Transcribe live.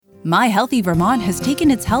My Healthy Vermont has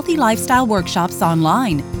taken its healthy lifestyle workshops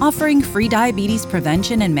online, offering free diabetes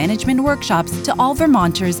prevention and management workshops to all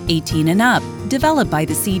Vermonters 18 and up. Developed by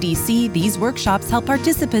the CDC, these workshops help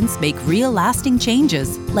participants make real lasting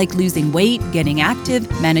changes, like losing weight, getting active,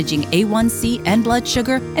 managing A1C and blood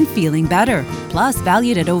sugar, and feeling better. Plus,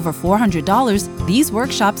 valued at over $400, these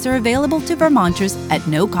workshops are available to Vermonters at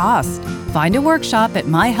no cost. Find a workshop at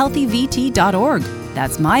myhealthyvt.org.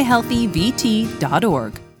 That's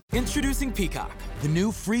myhealthyvt.org. Introducing Peacock, the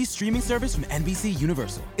new free streaming service from NBC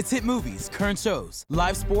Universal. It's hit movies, current shows,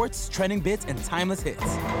 live sports, trending bits, and timeless hits.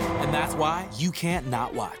 And that's why you can't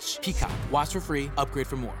not watch. Peacock. Watch for free, upgrade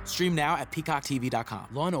for more. Stream now at peacocktv.com.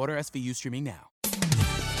 Law & Order SVU streaming now.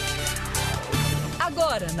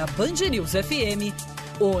 Agora na Band News FM,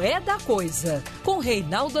 o É da Coisa, com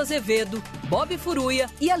Reinaldo Azevedo, Bob Furuia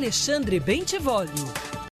e Alexandre Bentivolio.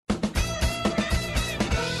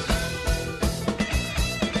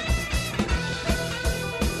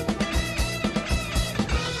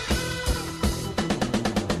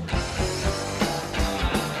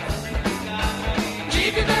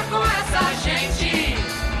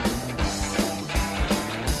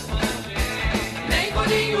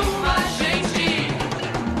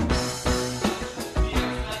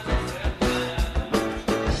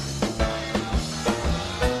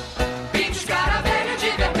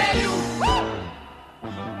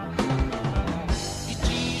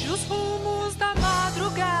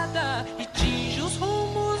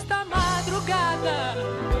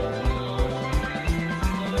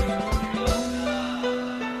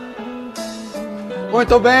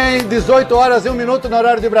 Muito bem, 18 horas e 1 minuto no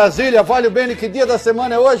horário de Brasília. Valeu Bene, que dia da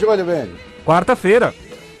semana é hoje, Valeu Bene? Quarta-feira.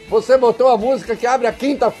 Você botou a música que abre a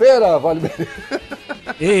quinta-feira, Valeu Bene?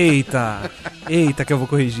 Eita que eu vou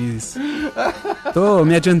corrigir isso. Tô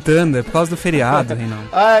me adiantando, é por causa do feriado, Reinaldo.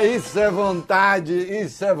 Ah, isso é vontade.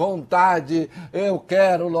 Eu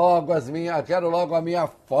quero logo a minha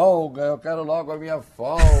folga.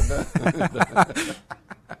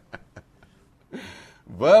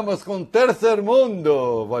 Vamos com o terceiro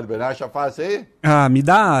mundo. Valeu Bene, acha fácil aí? Ah, me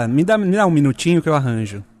dá um minutinho que eu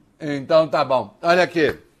arranjo. Então tá bom. Olha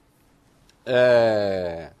aqui.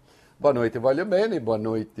 Boa noite, Valeu Bene. Boa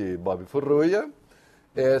noite, Bob Furuia.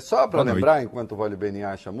 Só para lembrar, enquanto o Valeu Bene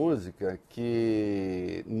acha a música,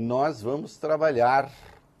 que nós vamos trabalhar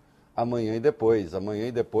amanhã e depois. Amanhã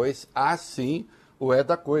e depois, sim, o É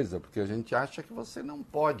da Coisa, porque a gente acha que você não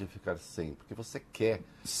pode ficar sem, porque você quer.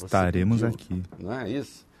 Estaremos aqui. Não é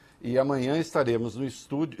isso? E amanhã estaremos no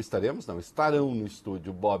estúdio, estarão no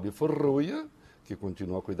estúdio Bob Furuia, que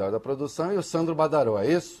continua a cuidar da produção, e o Sandro Badaró,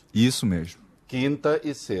 é isso? Isso mesmo. Quinta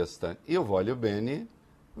e sexta. E o Valeu Bene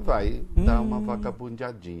vai dar uma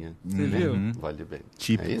vagabundeadinha. Você viu? Valeu Bene.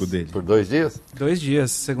 Típico dele. Por 2 dias? 2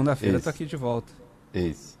 dias, segunda-feira Isso. tô aqui de volta.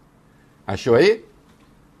 Isso. Achou aí?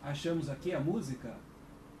 Achamos aqui a música.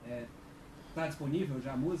 Tá disponível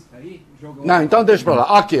já a música aí? Não, então deixa pra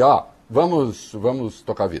lá. Aqui, ó. Vamos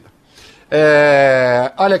tocar a vida.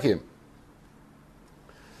 Olha aqui.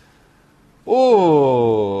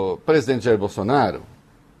 O presidente Jair Bolsonaro,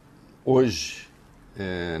 hoje,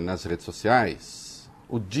 nas redes sociais,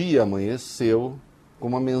 o dia amanheceu com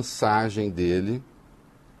uma mensagem dele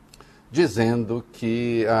dizendo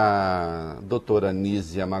que a doutora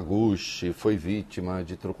Nise Yamaguchi foi vítima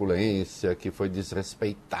de truculência, que foi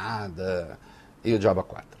desrespeitada, e o diabo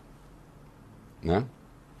 4. Né?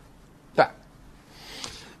 Tá.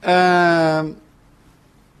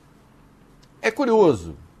 É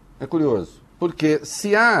curioso, porque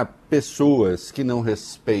se há pessoas que não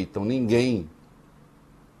respeitam ninguém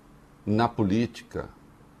na política,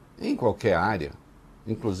 em qualquer área,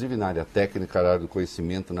 inclusive na área técnica, na área do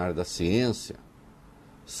conhecimento, na área da ciência,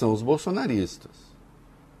 são os bolsonaristas.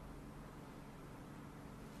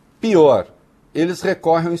 Pior, eles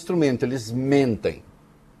recorrem ao instrumento, eles mentem.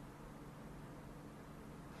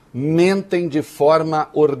 Mentem de forma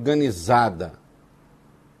organizada.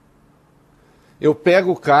 Eu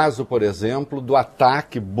pego o caso, por exemplo, do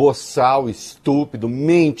ataque boçal, estúpido,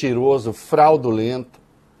 mentiroso, fraudulento,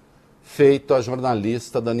 feito à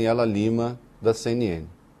jornalista Daniela Lima, da CNN.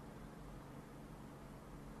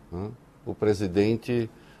 O presidente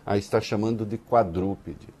a está chamando de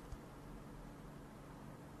quadrúpede.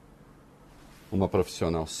 Uma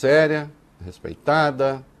profissional séria,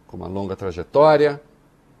 respeitada, com uma longa trajetória,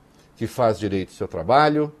 que faz direito ao seu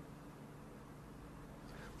trabalho.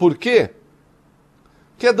 Por quê?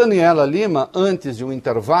 Porque a Daniela Lima, antes de um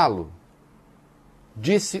intervalo,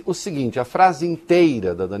 disse o seguinte, a frase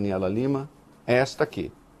inteira da Daniela Lima é esta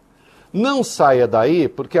aqui. Não saia daí,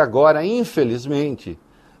 porque agora, infelizmente,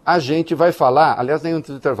 a gente vai falar, aliás, nem antes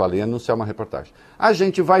do intervalo, ia anunciar uma reportagem. A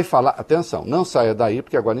gente vai falar, atenção, não saia daí,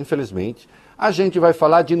 porque agora, infelizmente, a gente vai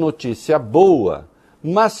falar de notícia boa,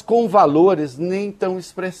 mas com valores nem tão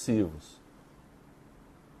expressivos.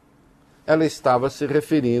 Ela estava se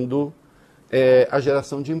referindo à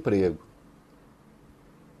geração de emprego.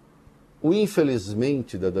 O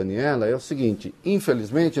infelizmente da Daniela é o seguinte,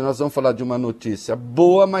 infelizmente nós vamos falar de uma notícia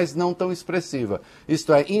boa, mas não tão expressiva.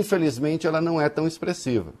 Isto é, infelizmente ela não é tão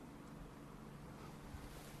expressiva.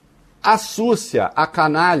 A súcia, a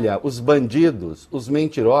canalha, os bandidos, os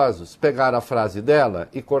mentirosos, pegaram a frase dela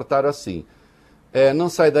e cortaram assim. Não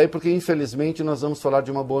sai daí porque infelizmente nós vamos falar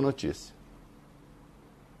de uma boa notícia.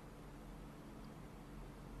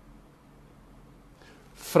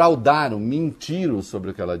 Fraudaram, mentiram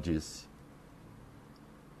sobre o que ela disse.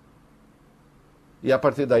 E a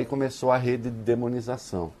partir daí começou a rede de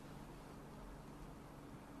demonização.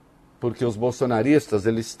 Porque os bolsonaristas,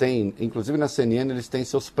 eles têm, inclusive na CNN, eles têm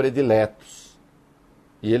seus prediletos.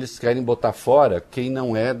 E eles querem botar fora quem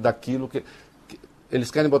não é daquilo que...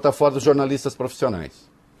 Eles querem botar fora os jornalistas profissionais.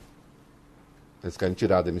 Eles querem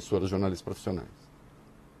tirar da emissora os jornalistas profissionais.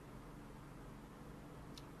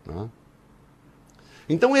 Não?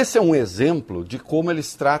 Então esse é um exemplo de como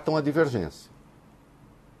eles tratam a divergência.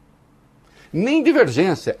 Nem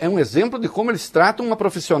divergência, é um exemplo de como eles tratam uma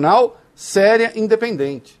profissional séria,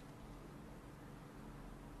 independente.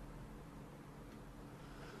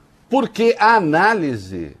 Porque a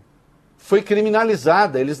análise foi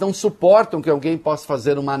criminalizada, eles não suportam que alguém possa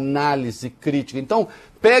fazer uma análise crítica. Então,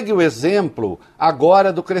 pegue o exemplo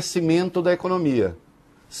agora do crescimento da economia.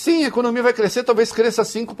 Sim, a economia vai crescer, talvez cresça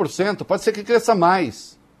 5%, pode ser que cresça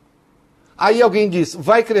mais. Aí alguém diz,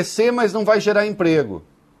 vai crescer, mas não vai gerar emprego.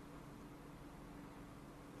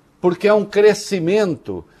 Porque é um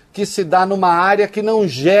crescimento que se dá numa área que não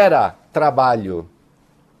gera trabalho.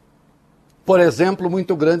 Por exemplo,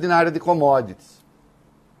 muito grande na área de commodities.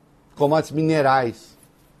 Commodities minerais.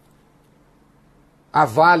 A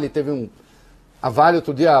Vale A Vale,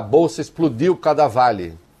 outro dia, a bolsa explodiu por causa da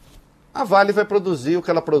Vale. A Vale vai produzir o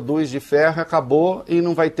que ela produz de ferro, acabou, e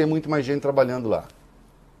não vai ter muito mais gente trabalhando lá.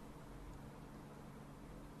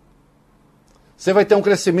 Você vai ter um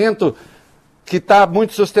crescimento que está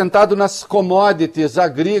muito sustentado nas commodities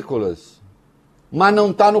agrícolas, mas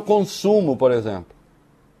não está no consumo, por exemplo.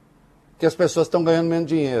 Que as pessoas estão ganhando menos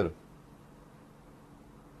dinheiro.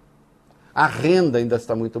 A renda ainda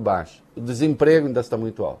está muito baixa. O desemprego ainda está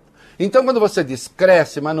muito alto. Então, quando você diz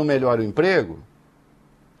cresce, mas não melhora o emprego,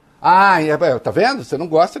 tá vendo? Você não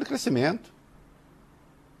gosta de crescimento.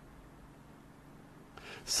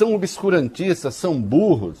 São obscurantistas, são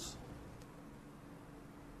burros.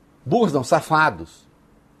 Burros não, safados.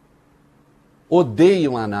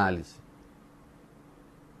 Odeiam a análise.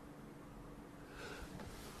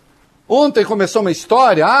 Ontem começou uma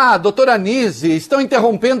história, a doutora Nise, estão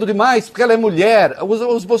interrompendo demais porque ela é mulher.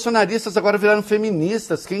 Os bolsonaristas agora viraram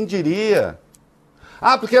feministas, quem diria?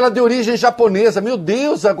 Porque ela é de origem japonesa. Meu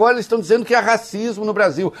Deus, agora eles estão dizendo que há racismo no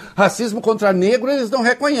Brasil. Racismo contra negro eles não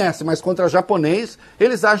reconhecem, mas contra japonês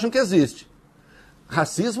eles acham que existe.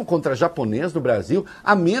 Racismo contra japonês no Brasil,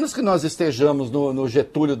 a menos que nós estejamos no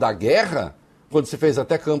Getúlio da Guerra, quando se fez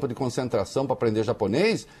até campo de concentração para aprender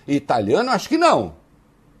japonês e italiano, acho que não.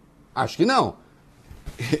 Acho que não.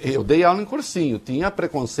 Eu dei aula em cursinho, tinha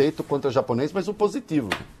preconceito contra japonês, mas o positivo.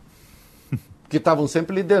 Que estavam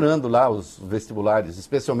sempre liderando lá os vestibulares,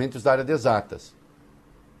 especialmente os da área de exatas.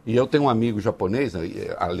 E eu tenho um amigo japonês,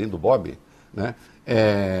 além do Bob, né,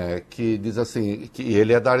 que diz assim, que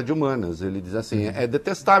ele é da área de humanas, ele diz assim, é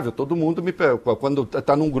detestável, todo mundo me pergunta, quando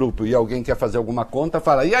está num grupo e alguém quer fazer alguma conta,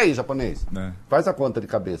 fala, e aí, japonês? Faz a conta de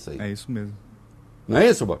cabeça aí. É isso mesmo. Não é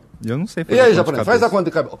isso, Bob? Eu não sei fazer. E aí, japonês, faz a conta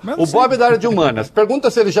de cabeça. O Bob é da área de humanas, pergunta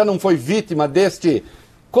se ele já não foi vítima deste,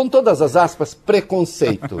 com todas as aspas,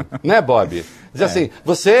 preconceito, né, Bob? Diz assim,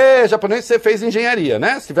 você, japonês, você fez engenharia,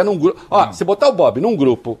 né? Se tiver num grupo, se botar o Bob num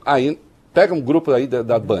grupo, aí, pega um grupo aí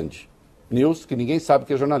da Band News, que ninguém sabe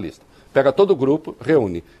que é jornalista. Pega todo o grupo,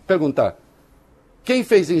 reúne. Perguntar, quem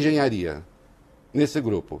fez engenharia nesse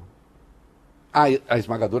grupo? A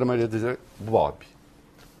esmagadora maioria diz Bob.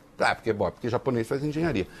 Porque Bob, porque japonês faz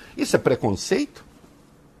engenharia. Isso é preconceito?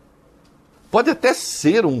 Pode até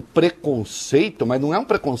ser um preconceito, mas não é um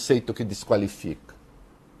preconceito que desqualifica.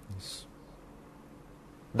 Isso.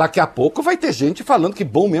 Daqui a pouco vai ter gente falando que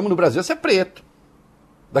bom mesmo no Brasil é ser preto.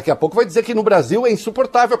 Daqui a pouco vai dizer que no Brasil é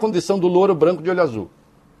insuportável a condição do louro branco de olho azul.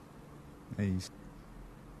 É isso.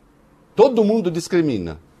 Todo mundo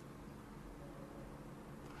discrimina.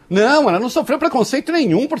 Não, ela não sofreu preconceito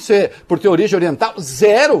nenhum por ter origem oriental.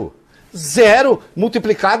 Zero. Zero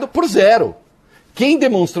multiplicado por zero. Quem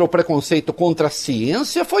demonstrou preconceito contra a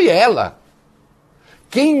ciência foi ela.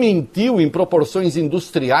 Quem mentiu em proporções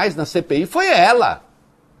industriais na CPI foi ela.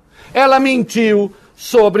 Ela mentiu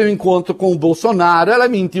sobre o encontro com o Bolsonaro, ela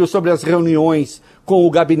mentiu sobre as reuniões com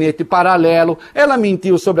o gabinete paralelo, ela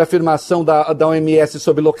mentiu sobre a afirmação da OMS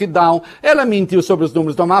sobre lockdown, ela mentiu sobre os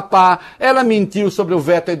números do Amapá, ela mentiu sobre o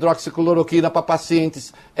veto à hidroxicloroquina para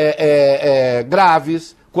pacientes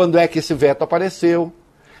graves, quando é que esse veto apareceu.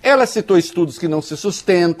 Ela citou estudos que não se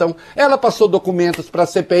sustentam, ela passou documentos para a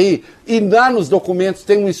CPI, e lá nos documentos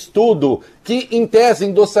tem um estudo que, em tese,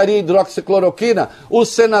 endossaria hidroxicloroquina. O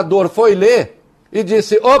senador foi ler e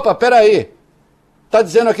disse, opa, peraí, está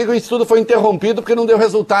dizendo aqui que o estudo foi interrompido porque não deu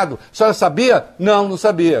resultado. A senhora sabia? Não, não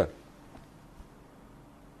sabia.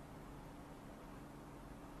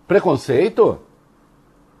 Preconceito?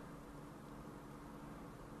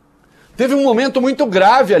 Teve um momento muito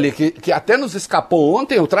grave ali, que até nos escapou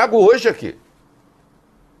ontem, eu trago hoje aqui.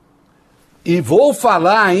 E vou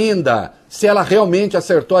falar ainda se ela realmente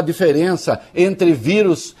acertou a diferença entre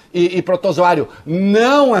vírus e protozoário.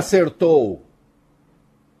 Não acertou.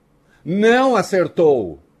 Não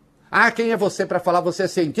acertou. Ah, quem é você para falar? Você é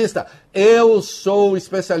cientista? Eu sou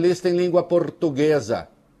especialista em língua portuguesa.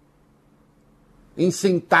 Em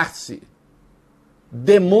sintaxe.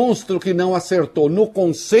 Demonstro que não acertou no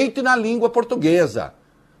conceito e na língua portuguesa.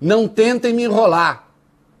 Não tentem me enrolar.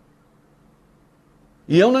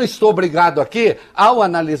 E eu não estou obrigado aqui, ao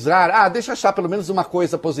analisar, deixa eu achar pelo menos uma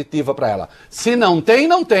coisa positiva para ela. Se não tem,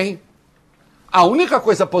 não tem. A única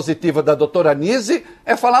coisa positiva da doutora Nise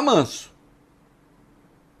é falar manso.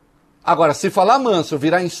 Agora, se falar manso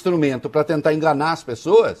virar instrumento para tentar enganar as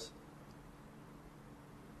pessoas,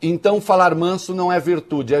 então falar manso não é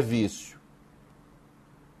virtude, é vício.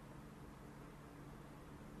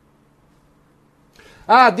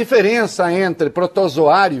 A diferença entre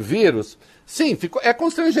protozoário e vírus, sim, é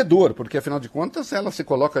constrangedor, porque afinal de contas ela se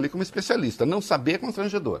coloca ali como especialista. Não saber é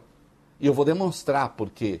constrangedor. E eu vou demonstrar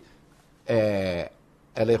porque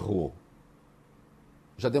ela errou.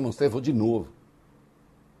 Já demonstrei, vou de novo.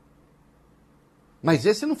 Mas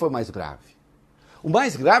esse não foi o mais grave. O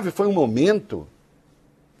mais grave foi um momento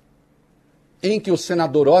em que o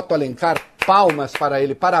senador Otto Alencar, palmas para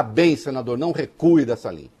ele, parabéns, senador, não recue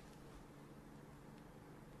dessa linha.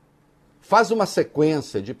 Faz uma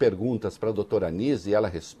sequência de perguntas para a doutora Anise e ela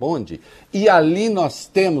responde, e ali nós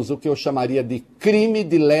temos o que eu chamaria de crime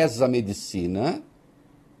de lesa medicina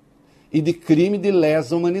e de crime de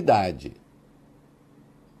lesa humanidade.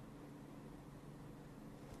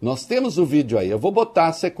 Nós temos o vídeo aí, eu vou botar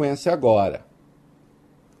a sequência agora.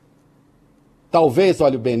 Talvez,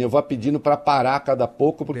 olha bem, eu vou pedindo para parar a cada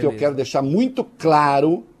pouco, porque eu quero deixar muito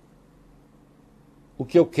claro o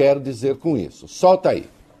que eu quero dizer com isso. Solta aí.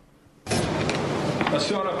 A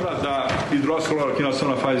senhora, para dar hidroxicloroquina, a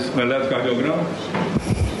senhora faz um eletrocardiograma?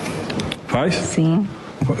 Faz? Sim.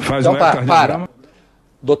 Faz então, um eletrocardiograma? Para.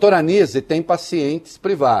 Doutora Anise tem pacientes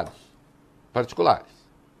privados, particulares.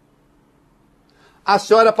 A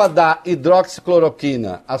senhora, para dar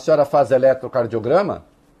hidroxicloroquina, a senhora faz eletrocardiograma?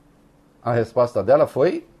 A resposta dela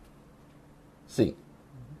foi sim.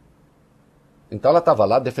 Então ela estava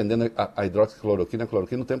lá defendendo a hidroxicloroquina, a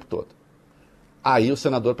cloroquina o tempo todo. Aí o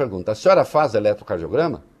senador pergunta, a senhora faz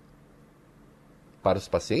eletrocardiograma? Para os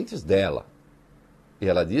pacientes dela. E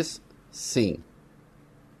ela diz, sim.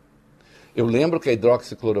 Eu lembro que a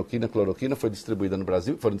hidroxicloroquina, a cloroquina foram distribuídas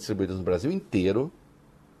no Brasil inteiro,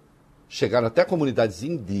 chegaram até comunidades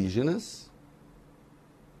indígenas,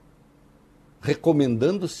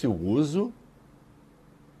 recomendando-se o uso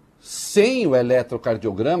sem o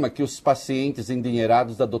eletrocardiograma que os pacientes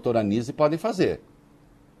endinheirados da doutora Anise podem fazer.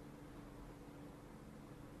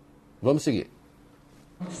 Vamos seguir.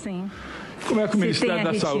 Sim. Como é que o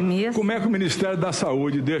Ministério da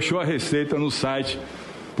Saúde deixou a receita no site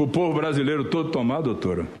para o povo brasileiro todo tomar,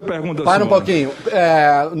 doutora? Pergunta. Para um pouquinho.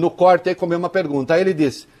 No corte aí comeu uma pergunta. Aí ele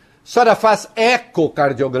disse, a senhora faz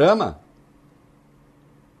ecocardiograma?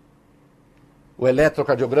 O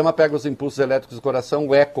eletrocardiograma pega os impulsos elétricos do coração,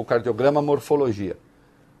 o ecocardiograma, morfologia.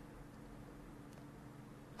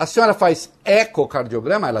 A senhora faz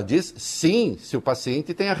ecocardiograma? Ela diz sim, se o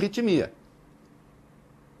paciente tem arritmia.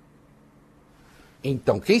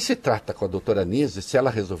 Então, quem se trata com a doutora Anise, se ela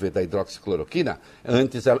resolver dar hidroxicloroquina,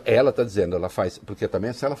 antes ela está dizendo, ela faz, porque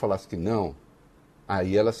também se ela falasse que não,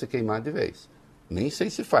 aí ela se queimar de vez. Nem sei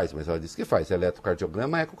se faz, mas ela disse que faz,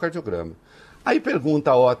 eletrocardiograma, ecocardiograma. Aí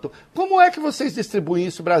pergunta a Otto, como é que vocês distribuem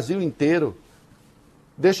isso no Brasil inteiro?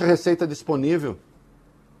 Deixa a receita disponível?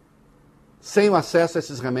 Sem o acesso a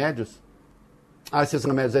esses remédios? A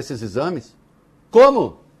esses exames?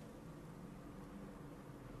 Como?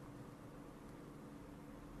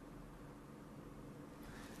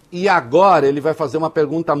 E agora ele vai fazer uma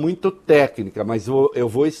pergunta muito técnica, mas eu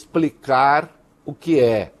vou explicar o que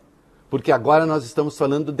é. Porque agora nós estamos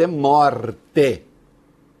falando de morte.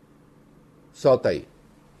 Solta aí.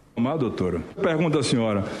 Doutora, pergunta à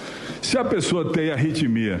senhora, se a pessoa tem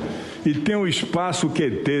arritmia e tem um espaço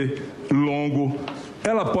QT longo,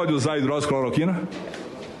 ela pode usar hidroxicloroquina?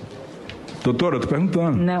 Doutora, eu estou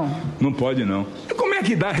perguntando. Não. Não pode, não. E como é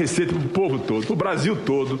que dá a receita para o povo todo, para o Brasil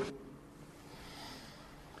todo?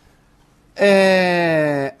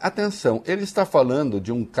 Atenção, ele está falando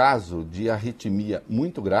de um caso de arritmia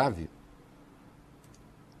muito grave,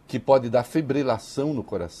 que pode dar fibrilação no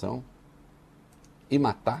coração e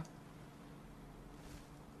matar.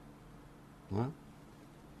 Não é?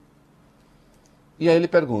 E aí ele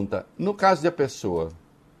pergunta, no caso de a pessoa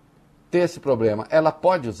ter esse problema, ela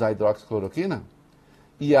pode usar hidroxicloroquina?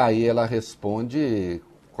 E aí ela responde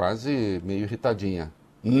quase meio irritadinha,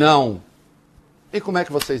 não. E como é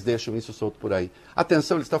que vocês deixam isso solto por aí?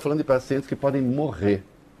 Atenção, ele está falando de pacientes que podem morrer.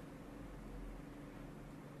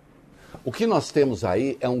 O que nós temos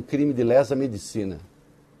aí é um crime de lesa medicina.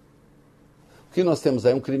 O que nós temos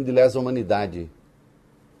aí é um crime de lesa humanidade.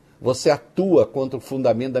 Você atua contra o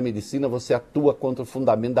fundamento da medicina, você atua contra o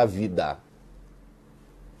fundamento da vida.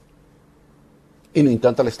 E, no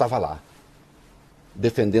entanto, ela estava lá,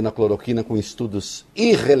 defendendo a cloroquina com estudos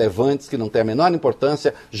irrelevantes, que não têm a menor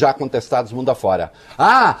importância, já contestados mundo afora.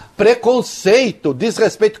 Ah, preconceito,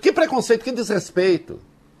 desrespeito. Que preconceito, que desrespeito?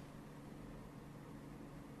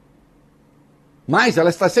 Mas ela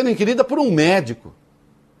está sendo inquirida por um médico.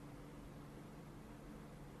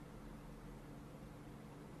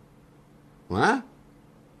 Não é?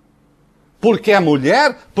 Porque é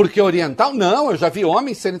mulher? Porque é oriental? Não, eu já vi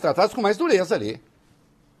homens serem tratados com mais dureza ali.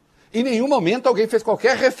 Em nenhum momento alguém fez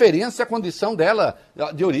qualquer referência à condição dela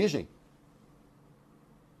de origem.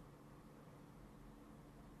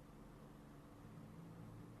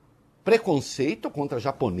 Preconceito contra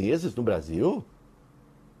japoneses no Brasil?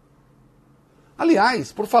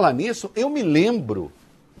 Aliás, por falar nisso, eu me lembro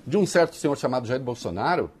de um certo senhor chamado Jair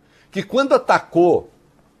Bolsonaro, que quando atacou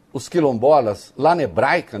os quilombolas lá na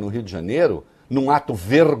Hebraica, no Rio de Janeiro, num ato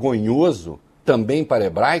vergonhoso, também para a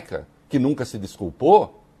Hebraica, que nunca se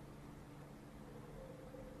desculpou,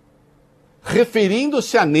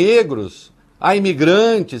 referindo-se a negros, a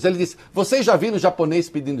imigrantes, ele disse, vocês já viram japonês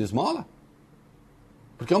pedindo esmola?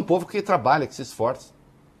 Porque é um povo que trabalha, que se esforça.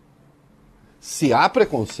 Se há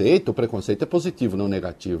preconceito, o preconceito é positivo, não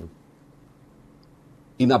negativo.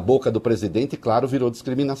 E na boca do presidente, claro, virou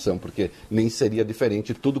discriminação, porque nem seria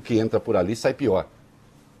diferente, tudo que entra por ali sai pior.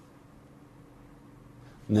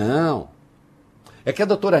 Não. É que a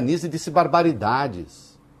doutora Anise disse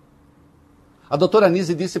barbaridades. A doutora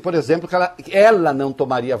Anise disse, por exemplo, que ela não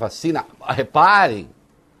tomaria vacina. Reparem,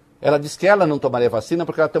 ela disse que ela não tomaria vacina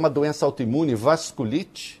porque ela tem uma doença autoimune,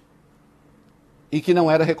 vasculite, e que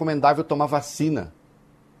não era recomendável tomar vacina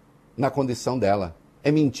na condição dela.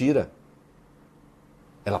 É mentira.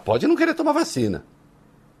 Ela pode não querer tomar vacina.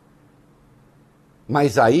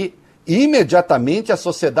 Mas aí, imediatamente, a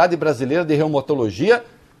Sociedade Brasileira de Reumatologia,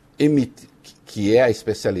 que é a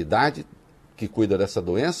especialidade que cuida dessa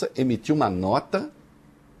doença, emitiu uma nota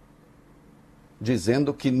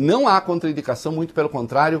dizendo que não há contraindicação, muito pelo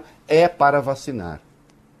contrário, é para vacinar.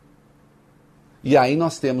 E aí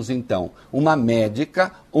nós temos, então, uma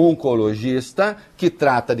médica oncologista que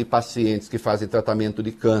trata de pacientes que fazem tratamento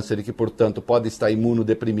de câncer e que, portanto, podem estar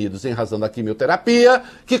imunodeprimidos em razão da quimioterapia,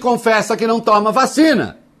 que confessa que não toma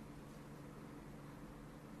vacina.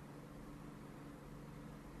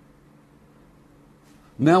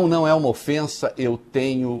 Não é uma ofensa, eu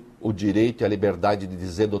tenho o direito e a liberdade de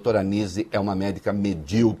dizer, doutora Anise é uma médica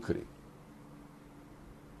medíocre.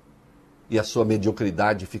 E a sua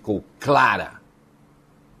mediocridade ficou clara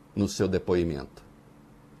no seu depoimento.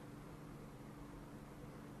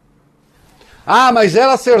 Ah, mas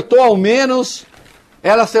ela acertou ao menos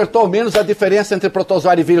a diferença entre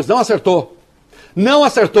protozoário e vírus. Não acertou. Não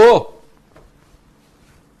acertou.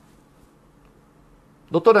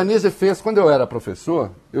 Doutora Anise fez, quando eu era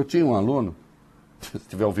professor, eu tinha um aluno, se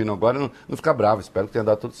estiver ouvindo agora, não fica bravo, espero que tenha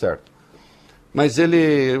dado tudo certo. Mas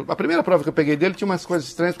a primeira prova que eu peguei dele tinha umas coisas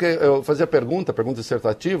estranhas, porque eu fazia perguntas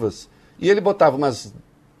dissertativas, e ele botava umas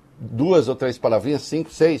 2 ou 3 palavrinhas,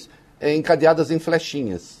 5, 6, encadeadas em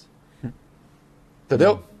flechinhas.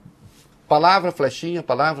 Entendeu? Palavra, flechinha,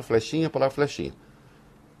 palavra, flechinha, palavra, flechinha.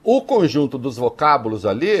 O conjunto dos vocábulos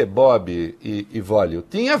ali, Bob e Vólio,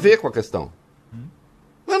 tinha a ver com a questão.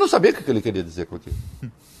 Mas eu não sabia o que ele queria dizer com aquilo.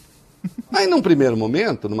 Aí, num primeiro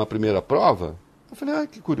momento, numa primeira prova, eu falei,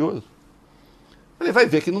 que curioso. Ele vai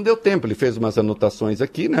ver que não deu tempo. Ele fez umas anotações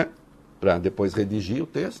aqui, né? Para depois redigir o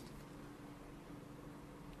texto.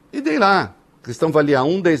 E dei lá, questão valia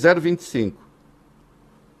 1, dei 0,25.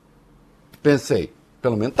 Pensei,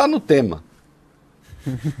 pelo menos está no tema.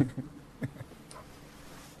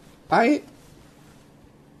 Aí,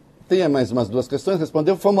 tinha mais umas 2 questões,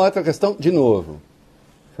 respondeu, foi uma outra questão de novo.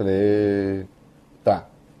 Falei, tá.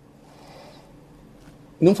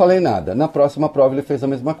 Não falei nada. Na próxima prova ele fez a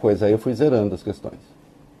mesma coisa, aí eu fui zerando as questões.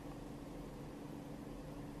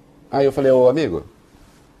 Aí eu falei, ô amigo,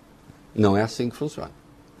 não é assim que funciona.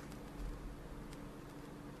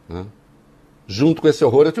 Junto com esse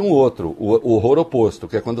horror eu tinha um outro, o horror oposto,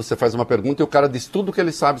 que é quando você faz uma pergunta e o cara diz tudo o que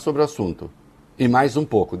ele sabe sobre o assunto. E mais um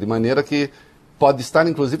pouco, de maneira que pode estar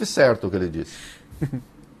inclusive certo o que ele disse.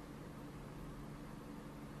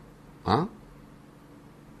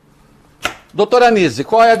 Doutora Anise,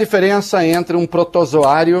 qual é a diferença entre um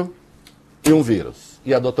protozoário e um vírus?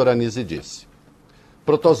 E a doutora Anise disse,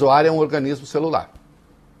 protozoário é um organismo celular.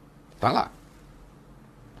 Está lá.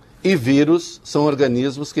 E vírus são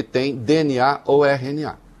organismos que têm DNA ou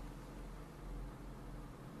RNA.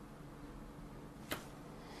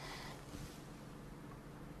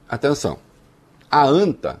 Atenção, a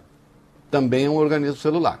anta também é um organismo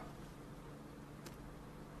celular.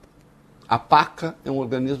 A paca é um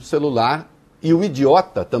organismo celular e o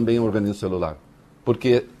idiota também é um organismo celular.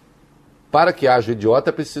 Porque para que haja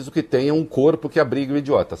idiota é preciso que tenha um corpo que abrigue o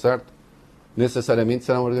idiota, certo? Necessariamente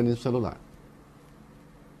será um organismo celular.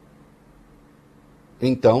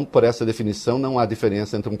 Então, por essa definição, não há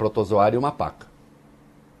diferença entre um protozoário e uma paca.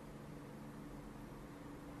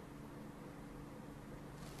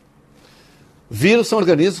 Vírus são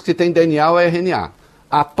organismos que têm DNA ou RNA.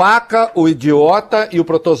 A paca, o idiota e o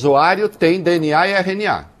protozoário têm DNA e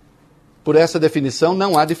RNA. Por essa definição,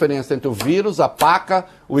 não há diferença entre o vírus, a paca,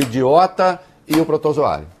 o idiota e o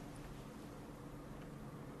protozoário.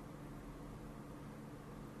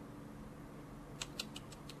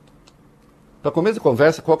 Para começo de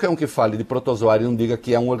conversa, qualquer um que fale de protozoário não diga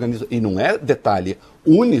que é um organismo, e não é, detalhe,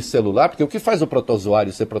 unicelular, porque o que faz o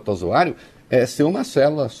protozoário ser protozoário é ser uma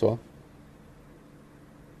célula só.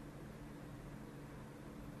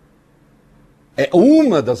 É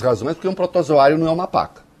uma das razões porque um protozoário não é uma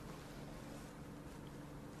paca.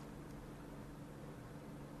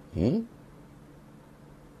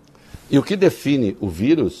 E o que define o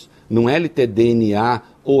vírus não é ele ter DNA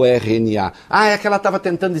ou RNA. É que ela estava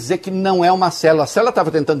tentando dizer que não é uma célula. Se ela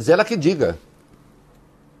estava tentando dizer, ela que diga.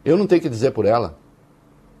 Eu não tenho que dizer por ela.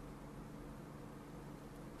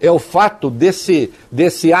 É o fato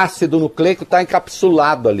desse ácido nucleico estar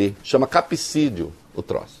encapsulado ali. Chama capsídeo o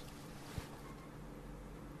troço.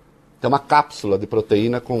 Tem uma cápsula de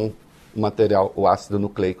proteína com o material, o ácido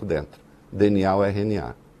nucleico dentro. DNA ou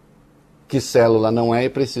RNA. Que célula não é e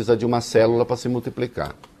precisa de uma célula para se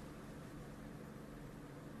multiplicar.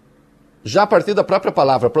 Já a partir da própria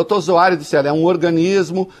palavra, protozoário, disse ela, é um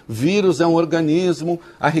organismo, vírus é um organismo,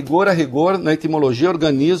 a rigor, na etimologia,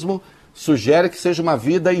 organismo sugere que seja uma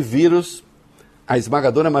vida e vírus, a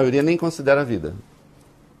esmagadora maioria nem considera vida.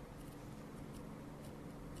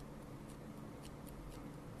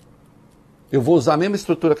 Eu vou usar a mesma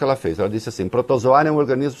estrutura que ela fez. Ela disse assim, protozoário é um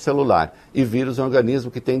organismo celular e vírus é um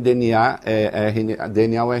organismo que tem DNA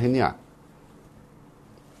ou RNA.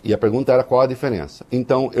 E a pergunta era qual a diferença.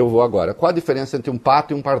 Então eu vou agora. Qual a diferença entre um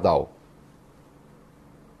pato e um pardal?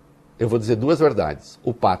 Eu vou dizer 2 verdades.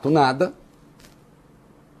 O pato nada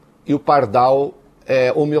e o pardal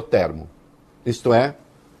é homeotermo. Isto é,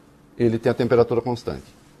 ele tem a temperatura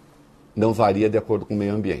constante. Não varia de acordo com o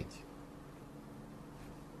meio ambiente.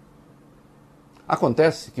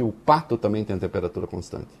 Acontece que o pato também tem a temperatura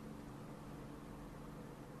constante.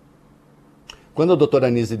 Quando a doutora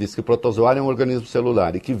Anise diz que o protozoário é um organismo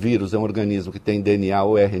celular e que vírus é um organismo que tem DNA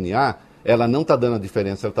ou RNA, ela não está dando a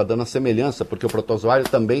diferença, ela está dando a semelhança, porque o protozoário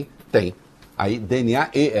também tem aí DNA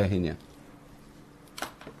e RNA.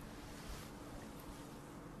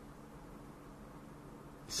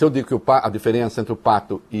 Se eu digo que a diferença entre o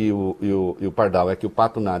pato e o pardal é que o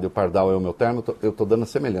pato nada e o pardal é o meu termo, eu estou dando a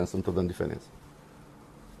semelhança, não estou dando diferença.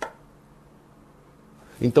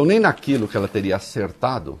 Então, nem naquilo que ela teria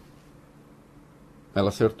acertado, ela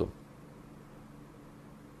acertou.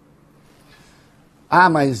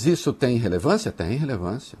 Mas isso tem relevância? Tem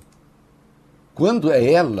relevância. Quando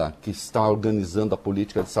é ela que está organizando a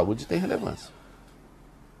política de saúde, tem relevância.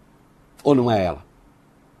 Ou não é ela?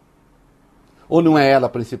 Ou não é ela a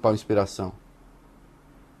principal inspiração?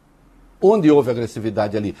 Onde houve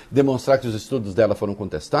agressividade ali? Demonstrar que os estudos dela foram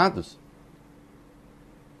contestados?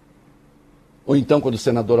 Ou então, quando o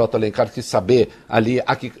senador Otto Alencar quis saber ali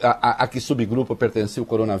a que subgrupo pertencia o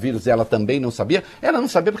coronavírus, ela também não sabia? Ela não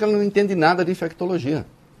sabia porque ela não entende nada de infectologia.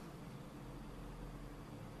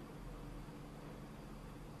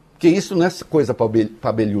 Porque isso não é coisa para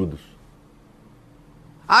abelhudos.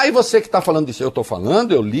 Ah, e você que está falando disso? Eu estou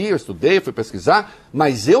falando, eu li, eu estudei, eu fui pesquisar,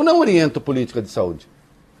 mas eu não oriento política de saúde.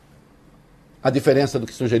 A diferença do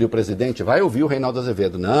que sugeriu o presidente, vai ouvir o Reinaldo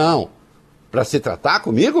Azevedo. Não. Para se tratar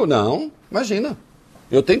comigo? Não. Imagina.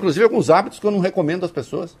 Eu tenho, inclusive, alguns hábitos que eu não recomendo às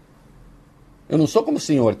pessoas. Eu não sou como o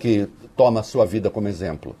senhor que toma a sua vida como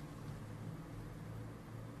exemplo.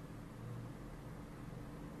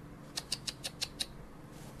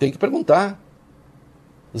 Tem que perguntar.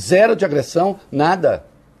 Zero de agressão, nada.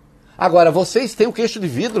 Agora, vocês têm o queixo de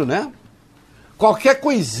vidro, né? Qualquer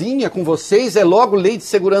coisinha com vocês é logo lei de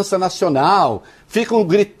segurança nacional. Ficam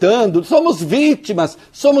gritando, somos vítimas,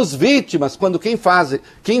 quando quem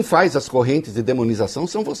faz as correntes de demonização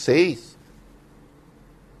são vocês.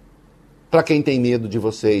 Para quem tem medo de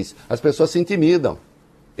vocês, as pessoas se intimidam.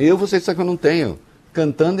 Vocês sabem que eu não tenho.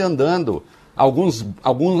 Cantando e andando.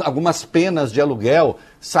 Algumas penas de aluguel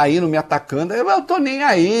saíram me atacando. Eu não tô nem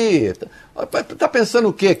aí. Tá pensando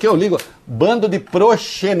o quê? Que eu ligo? Bando de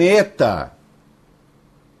proxeneta.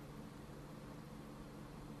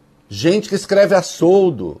 Gente que escreve a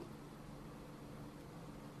soldo.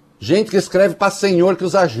 Gente que escreve para Senhor que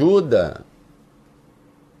os ajuda.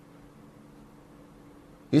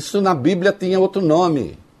 Isso na Bíblia tinha outro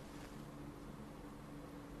nome.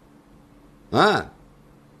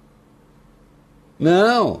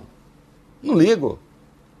 Não ligo.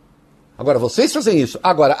 Agora, vocês fazem isso.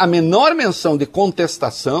 Agora, a menor menção de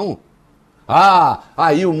contestação,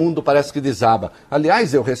 aí o mundo parece que desaba.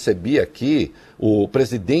 Aliás, eu recebi aqui o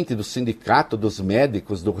presidente do Sindicato dos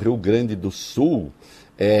Médicos do Rio Grande do Sul.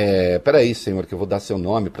 Peraí, senhor, que eu vou dar seu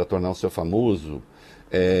nome para tornar o seu famoso.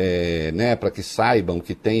 Para que saibam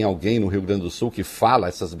que tem alguém no Rio Grande do Sul que fala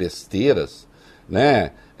essas besteiras.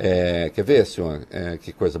 Né? Quer ver, senhor?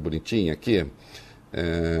 Que coisa bonitinha aqui.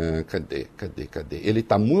 Cadê? Ele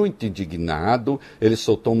está muito indignado, ele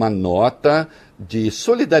soltou uma nota de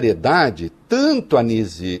solidariedade, tanto a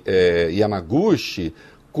Nise Yamaguchi,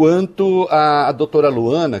 quanto a doutora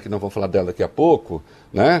Luana, que nós vamos falar dela daqui a pouco,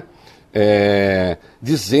 né?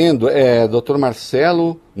 Dizendo, doutor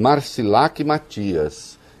Marcelo Marcilac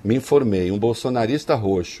Matias, me informei, um bolsonarista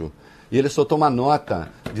roxo. E ele soltou uma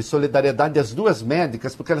nota de solidariedade às duas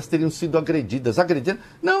médicas, porque elas teriam sido agredidas.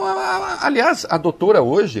 Não, aliás, a doutora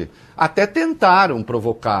hoje até tentaram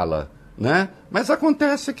provocá-la, né? Mas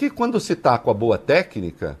acontece que quando se está com a boa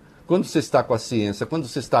técnica, quando se está com a ciência, quando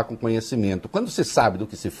se está com conhecimento, quando se sabe do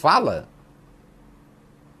que se fala,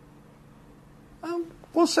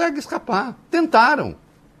 consegue escapar. Tentaram.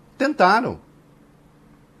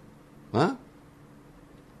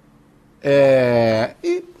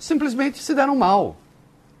 E simplesmente se deram mal.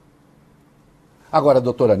 Agora, a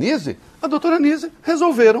doutora Nise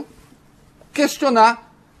resolveram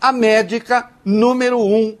questionar a médica número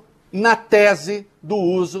 1 na tese do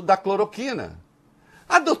uso da cloroquina.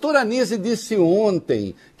 A doutora Nise disse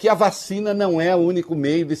ontem que a vacina não é o único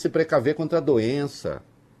meio de se precaver contra a doença.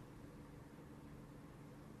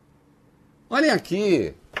 Olhem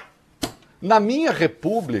aqui, na minha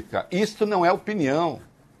república, isto não é opinião.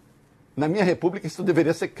 Na minha república, isso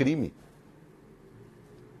deveria ser crime.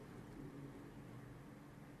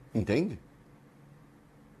 Entende?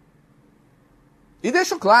 E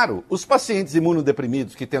deixo claro, os pacientes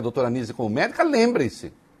imunodeprimidos que têm a doutora Nise como médica,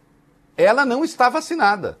 lembrem-se, ela não está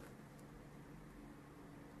vacinada.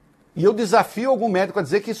 E eu desafio algum médico a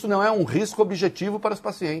dizer que isso não é um risco objetivo para os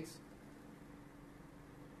pacientes.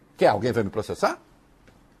 Quer? Alguém vai me processar?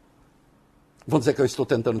 Vão dizer que eu estou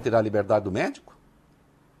tentando tirar a liberdade do médico?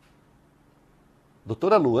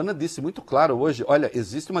 Doutora Luana disse muito claro hoje, olha,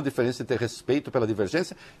 existe uma diferença entre ter respeito pela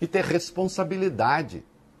divergência e ter responsabilidade.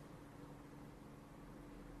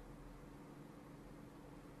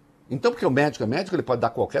 Então, porque o médico é médico, ele pode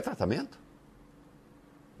dar qualquer tratamento?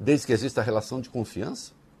 Desde que exista a relação de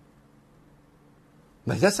confiança?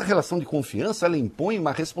 Mas essa relação de confiança, ela impõe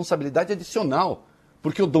uma responsabilidade adicional,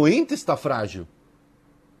 porque o doente está frágil.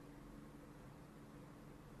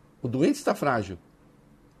 O doente está frágil.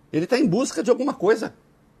 Ele está em busca de alguma coisa.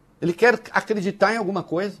 Ele quer acreditar em alguma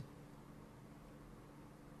coisa.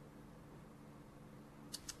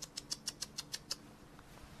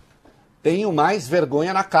 Tenho mais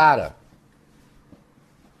vergonha na cara.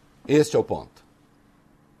 Este é o ponto.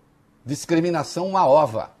 Discriminação uma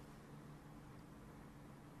ova.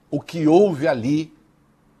 O que houve ali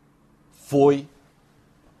foi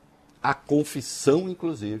a confissão,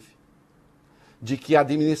 inclusive, de que a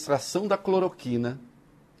administração da cloroquina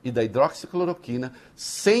e da hidroxicloroquina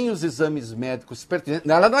sem os exames médicos pertinentes.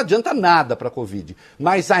 Ela não adianta nada para a Covid,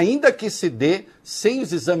 mas ainda que se dê sem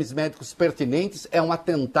os exames médicos pertinentes, é um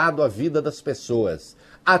atentado à vida das pessoas.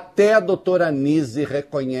 Até a doutora Nise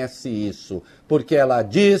reconhece isso, porque ela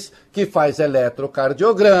diz que faz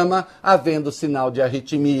eletrocardiograma, havendo sinal de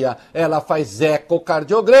arritmia, ela faz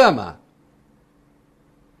ecocardiograma.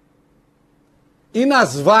 E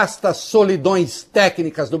nas vastas solidões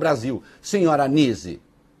técnicas do Brasil, senhora Nise,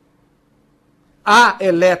 há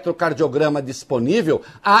eletrocardiograma disponível?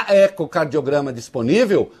 Há ecocardiograma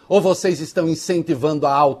disponível? Ou vocês estão incentivando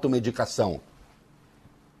a automedicação?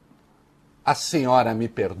 A senhora me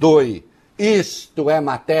perdoe, isto é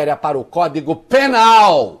matéria para o Código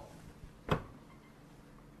Penal.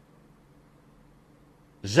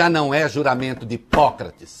 Já não é juramento de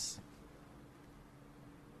Hipócrates.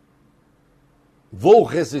 Vou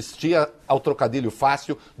resistir ao trocadilho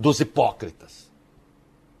fácil dos hipócritas.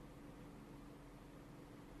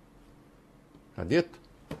 Tá dito?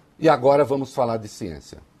 E agora vamos falar de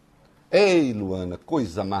ciência. Ei, Luana,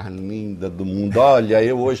 coisa mais linda do mundo. Olha,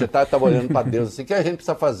 eu hoje estava olhando para Deus assim, o que a gente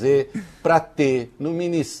precisa fazer para ter no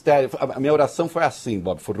ministério... A minha oração foi assim,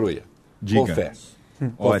 Bob Furruia. Diga. Confesso.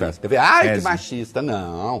 Confesso. Quer ver? Ai, que machista.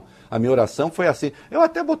 Não, a minha oração foi assim. Eu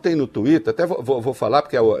até botei no Twitter, até vou falar,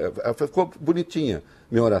 porque ficou bonitinha.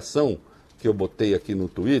 Minha oração, que eu botei aqui no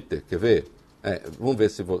Twitter, quer ver? Vamos ver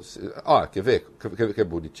se você... Ó, quer ver? Quer ver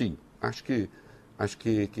bonitinho? Acho que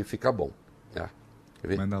fica bom. Quer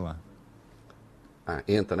ver? Manda lá.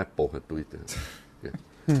 Entra, né, porra, Twitter.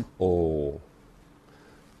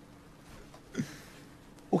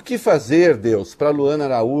 O que fazer, Deus, para Luana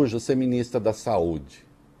Araújo ser ministra da Saúde?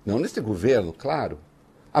 Não nesse governo, claro.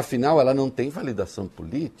 Afinal, ela não tem validação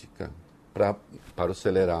política para os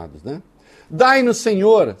acelerados, né? Dai-nos,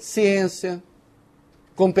 Senhor, ciência,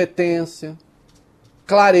 competência,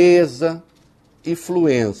 clareza e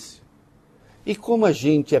fluência. E como a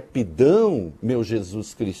gente é pidão, meu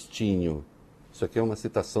Jesus Cristinho, isso aqui é uma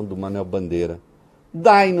citação do Manuel Bandeira,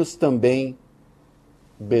 dai-nos também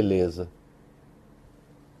beleza.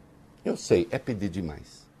 Eu sei, é pedir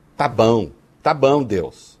demais. Tá bom,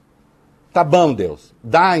 Deus. Tá bom, Deus.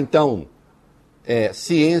 Dá, então,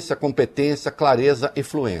 ciência, competência, clareza e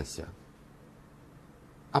fluência.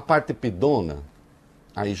 A parte pidona,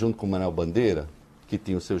 aí junto com o Manuel Bandeira, que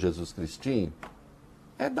tinha o seu Jesus Cristinho,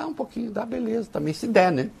 dá um pouquinho, dá beleza também, se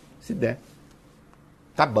der, né? Se der.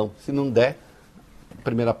 Tá bom. Se não der, a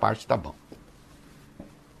primeira parte tá bom.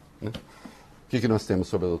 Né? O que nós temos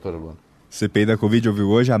sobre a doutora Luana? CPI da Covid ouviu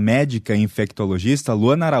hoje a médica infectologista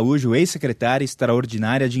Luana Araújo, ex-secretária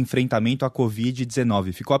extraordinária de enfrentamento à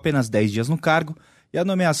Covid-19. Ficou apenas 10 dias no cargo e a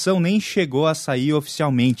nomeação nem chegou a sair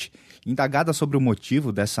oficialmente. Indagada sobre o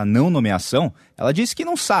motivo dessa não nomeação, ela disse que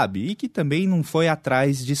não sabe e que também não foi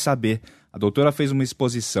atrás de saber. A doutora fez uma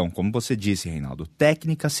exposição, como você disse, Reinaldo,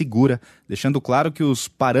 técnica segura, deixando claro que os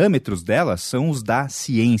parâmetros dela são os da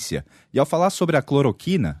ciência. E ao falar sobre a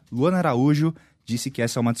cloroquina, Luana Araújo disse que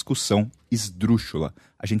essa é uma discussão esdrúxula.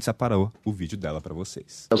 A gente separou o vídeo dela para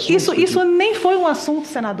vocês. Isso nem foi um assunto,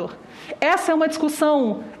 senador. Essa é uma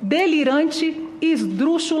discussão delirante,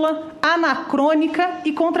 esdrúxula, anacrônica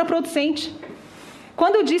e contraproducente.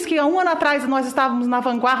 Quando eu disse que há um ano atrás nós estávamos na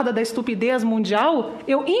vanguarda da estupidez mundial,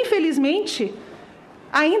 eu, infelizmente,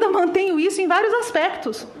 ainda mantenho isso em vários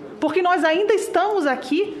aspectos, porque nós ainda estamos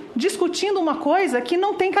aqui discutindo uma coisa que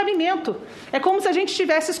não tem cabimento. É como se a gente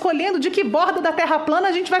estivesse escolhendo de que borda da Terra plana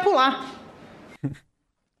a gente vai pular.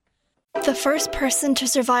 The first person to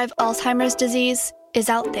survive Alzheimer's disease is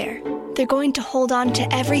out there. They're going to hold on to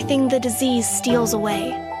everything the disease steals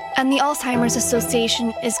away. And the Alzheimer's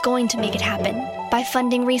Association is going to make it happen by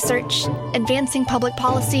funding research, advancing public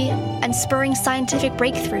policy, and spurring scientific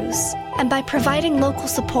breakthroughs, and by providing local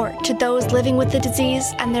support to those living with the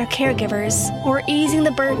disease and their caregivers, or easing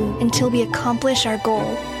the burden until we accomplish our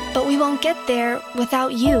goal. But we won't get there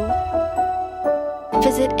without you.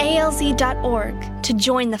 Visit alz.org to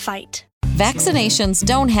join the fight. Vaccinations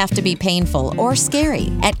don't have to be painful or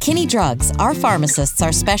scary. At Kinney Drugs, our pharmacists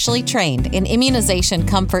are specially trained in immunization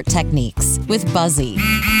comfort techniques with Buzzy,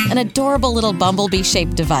 an adorable little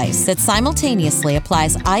bumblebee-shaped device that simultaneously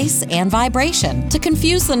applies ice and vibration to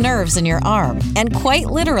confuse the nerves in your arm and quite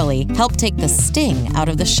literally help take the sting out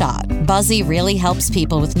of the shot. Buzzy really helps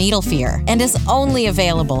people with needle fear and is only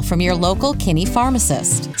available from your local Kinney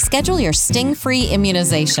pharmacist. Schedule your sting-free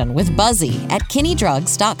immunization with Buzzy at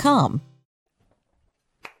kinneydrugs.com.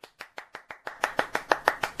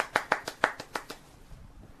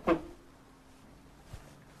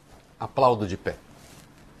 Aplaudo de pé.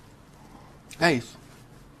 É isso.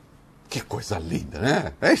 Que coisa linda,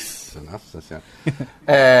 né? Isso, nossa senhora.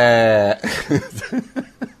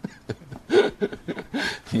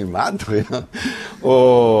 Filmado,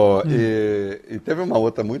 e teve uma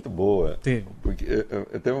outra muito boa. Sim. Porque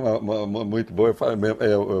teve uma muito boa.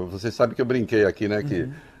 Vocês sabem que eu brinquei aqui, né? Que,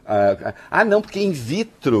 não, porque in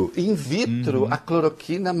vitro, a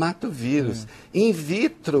cloroquina mata o vírus. In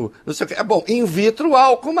vitro, não sei o que. Bom, in vitro o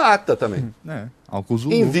álcool mata também. Álcool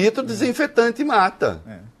Zulu. In vitro desinfetante mata.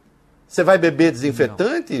 Você vai beber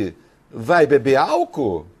desinfetante? Não. Vai beber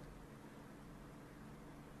álcool?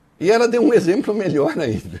 E ela deu um exemplo melhor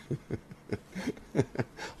ainda.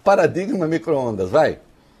 Paradigma micro-ondas, vai.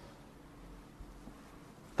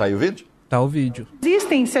 Tá aí o vídeo? Tá o vídeo.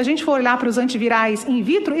 Existem, se a gente for olhar para os antivirais in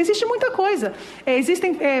vitro, existe muita coisa.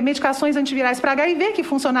 Existem medicações antivirais para HIV que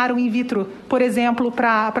funcionaram in vitro, por exemplo,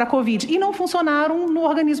 para Covid, e não funcionaram no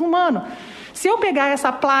organismo humano. Se eu pegar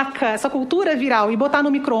essa placa, essa cultura viral e botar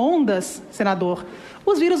no micro-ondas, senador,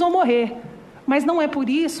 os vírus vão morrer. Mas não é por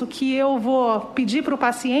isso que eu vou pedir para o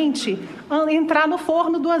paciente entrar no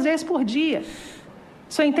forno 2 vezes por dia.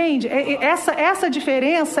 O senhor entende? Essa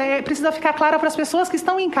diferença precisa ficar clara para as pessoas que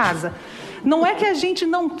estão em casa. Não é que a gente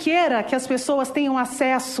não queira que as pessoas tenham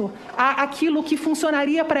acesso àquilo que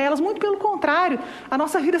funcionaria para elas. Muito pelo contrário, a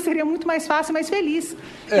nossa vida seria muito mais fácil e mais feliz.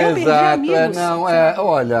 Eu perdi amigos.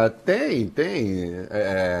 Olha, tem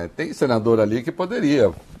senador ali que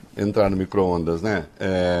poderia entrar no micro-ondas, né?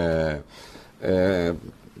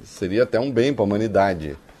 Seria até um bem para a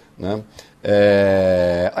humanidade, né?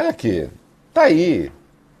 Olha aqui, tá aí.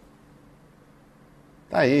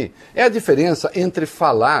 É a diferença entre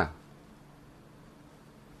falar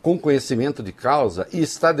com conhecimento de causa e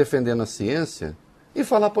estar defendendo a ciência e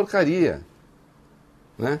falar porcaria,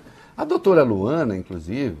 né? A doutora Luana,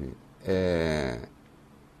 inclusive,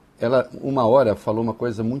 ela uma hora falou uma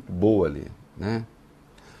coisa muito boa ali, né?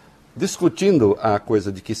 Discutindo a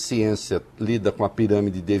coisa de que ciência lida com a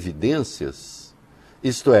pirâmide de evidências,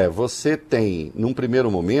 isto é, você tem, num primeiro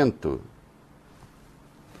momento,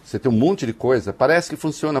 você tem um monte de coisa, parece que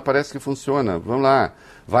funciona, vamos lá,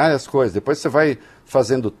 várias coisas, depois você vai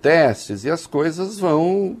fazendo testes e as coisas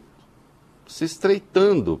vão se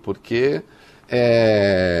estreitando, porque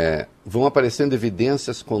vão aparecendo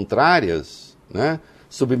evidências contrárias, né?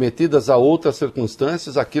 Submetidas a outras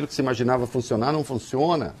circunstâncias, aquilo que se imaginava funcionar não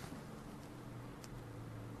funciona.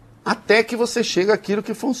 Até que você chega àquilo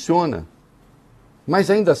que funciona.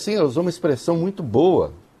 Mas ainda assim, ela usou uma expressão muito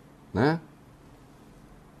boa, né?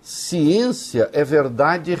 Ciência é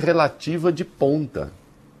verdade relativa de ponta.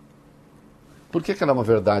 Por que ela é uma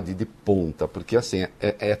verdade de ponta? Porque assim,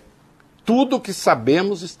 tudo que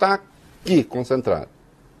sabemos está aqui concentrado.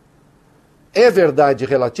 É verdade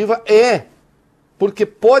relativa? Porque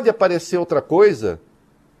pode aparecer outra coisa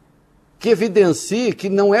que evidencie que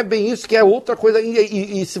não é bem isso, que é outra coisa,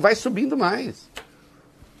 e se vai subindo mais.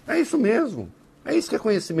 É isso mesmo. É isso que é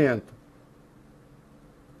conhecimento.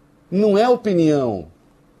 Não é opinião,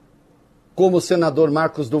 como o senador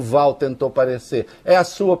Marcos Duval tentou parecer. É a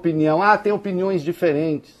sua opinião. Tem opiniões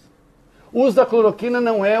diferentes. O uso da cloroquina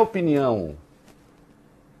não é opinião.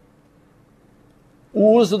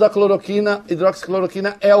 O uso da cloroquina,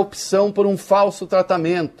 hidroxicloroquina, é opção por um falso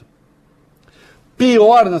tratamento.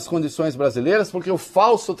 Pior nas condições brasileiras, porque o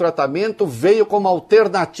falso tratamento veio como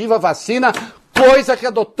alternativa à vacina, coisa que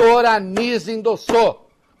a doutora Anise endossou,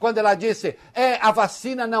 quando ela disse, a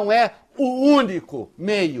vacina não é o único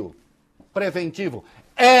meio preventivo.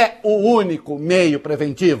 É o único meio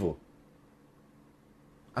preventivo.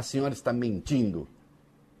 A senhora está mentindo.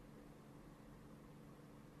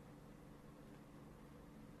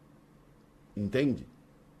 Entende?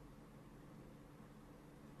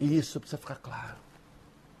 E isso precisa ficar claro.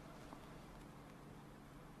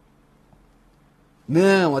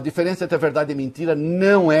 Não, a diferença entre a verdade e a mentira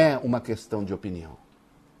não é uma questão de opinião.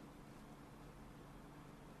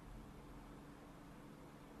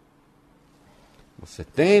 Você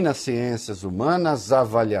tem nas ciências humanas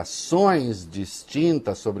avaliações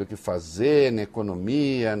distintas sobre o que fazer na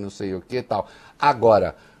economia, não sei o que e tal.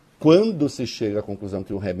 Agora, quando se chega à conclusão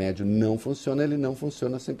que o remédio não funciona, ele não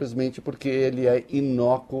funciona simplesmente porque ele é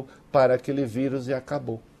inócuo para aquele vírus e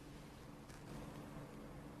acabou.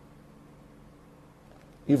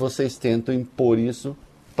 E vocês tentam impor isso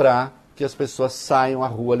para que as pessoas saiam à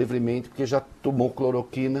rua livremente porque já tomou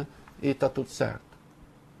cloroquina e está tudo certo.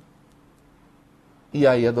 E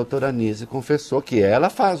aí a doutora Anise confessou que ela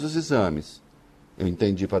faz os exames, eu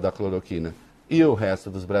entendi, para dar cloroquina, e o resto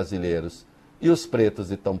dos brasileiros, e os pretos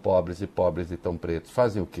e tão pobres e tão pretos,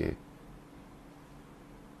 fazem o quê?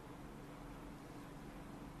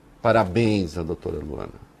 Parabéns à doutora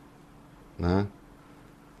Luana, né?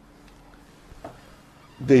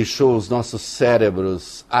 deixou os nossos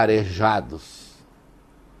cérebros arejados,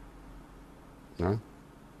 né?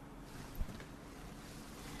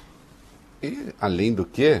 E, além do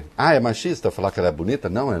que... é machista falar que ela é bonita?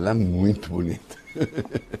 Não, ela é muito bonita.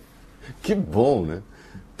 Que bom, né?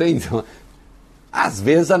 Às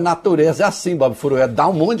vezes a natureza é assim, Bob Furuia, dá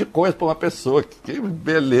um monte de coisa para uma pessoa. Que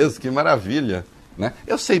beleza, que maravilha, né?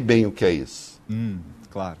 Eu sei bem o que é isso.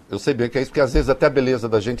 Claro. Eu sei bem o que é isso, porque às vezes até a beleza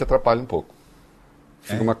da gente atrapalha um pouco.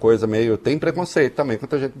 Fica uma coisa meio... Tem preconceito também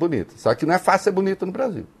contra gente bonita. Só que não é fácil ser bonito no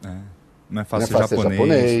Brasil. Não é fácil ser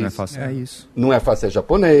japonês, não é fácil... É isso. Não é fácil ser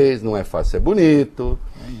japonês, não é fácil ser bonito,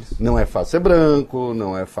 não é fácil ser branco,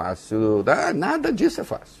 não é fácil... Nada disso é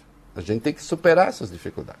fácil. A gente tem que superar essas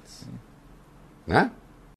dificuldades. Né?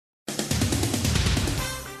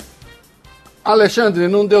 Alexandre,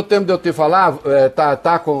 não deu tempo de eu te falar,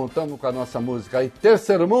 estamos com a nossa música aí,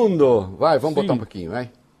 Terceiro Mundo. Vai, vamos botar um pouquinho, vai.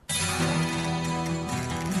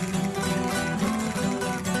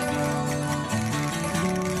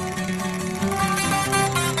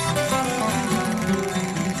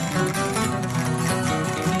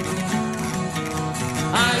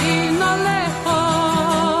 Ahí no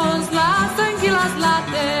lejos las anguilas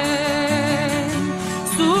laten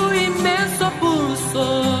su inmenso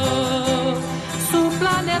pulso, su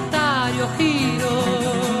planetario giro.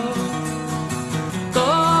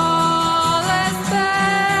 Todo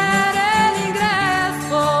espera el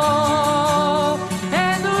ingreso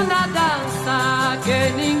en una danza que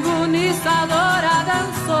ninguna izadora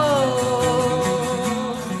danzó.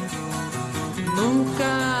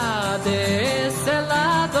 Nunca de ese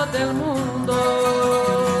lado del mundo.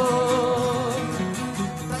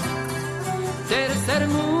 Terceiro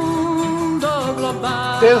Mundo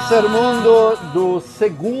Global. Terceiro Mundo, do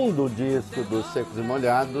segundo disco dos Secos e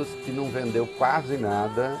Molhados, que não vendeu quase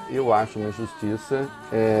nada. Eu acho uma injustiça.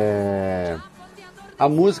 A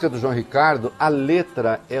música do João Ricardo, a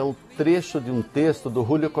letra é o trecho de um texto do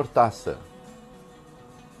Julio Cortázar.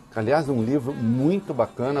 Aliás, um livro muito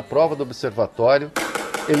bacana, Prova do Observatório.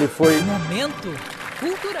 Ele foi... Momento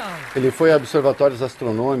cultural. Ele foi a observatórios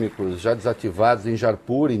astronômicos já desativados em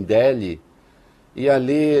Jaipur, em Delhi. E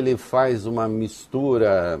ali ele faz uma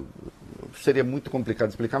mistura... Seria muito complicado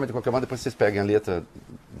de explicar, mas de qualquer modo, depois vocês peguem a letra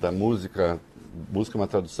da música, busquem uma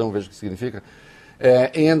tradução, vejam o que significa.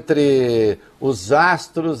 Entre os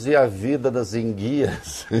astros e a vida das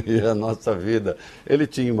enguias e a nossa vida. Ele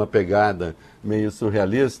tinha uma pegada meio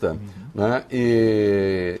surrealista, né?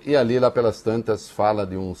 E ali, lá pelas tantas, fala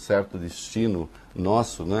de um certo destino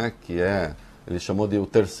nosso, né? Que ele chamou de o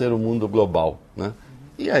terceiro mundo global, né?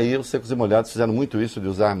 E aí os Secos e Molhados fizeram muito isso de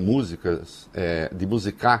usar músicas, de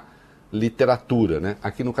musicar literatura, né?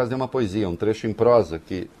 Aqui no caso é uma poesia, um trecho em prosa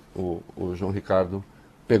que o João Ricardo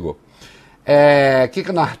pegou. O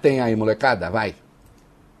que nós tem aí, molecada? Vai!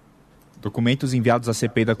 Documentos enviados à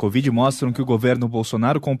CPI da Covid mostram que o governo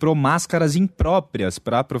Bolsonaro comprou máscaras impróprias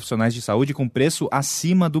para profissionais de saúde com preço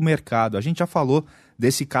acima do mercado. A gente já falou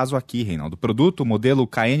desse caso aqui, Reinaldo. O produto, o modelo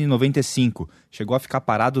KN95, chegou a ficar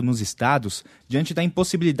parado nos estados diante da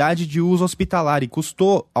impossibilidade de uso hospitalar e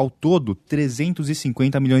custou, ao todo,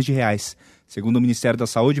 350 milhões de reais. Segundo o Ministério da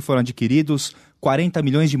Saúde, foram adquiridos 40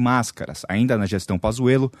 milhões de máscaras, ainda na gestão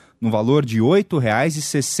Pazuello, no valor de R$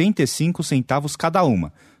 8,65 cada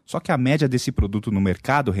uma. Só que a média desse produto no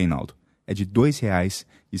mercado, Reinaldo, é de R$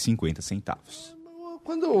 2,50.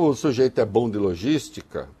 Quando o sujeito é bom de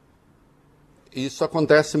logística, isso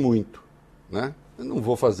acontece muito, né? Eu não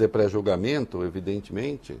vou fazer pré-julgamento,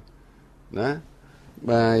 evidentemente, né?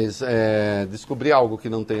 Mas descobrir algo que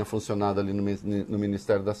não tenha funcionado ali no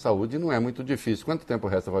Ministério da Saúde não é muito difícil. Quanto tempo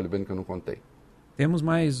resta, Vale Bem, que eu não contei? Temos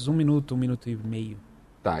mais 1 minuto, 1 minuto e meio.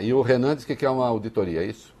 Tá, e o Renan disse que quer uma auditoria, é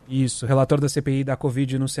isso? Isso, relator da CPI da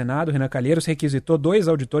Covid no Senado, Renan Calheiros, requisitou 2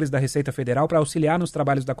 auditores da Receita Federal para auxiliar nos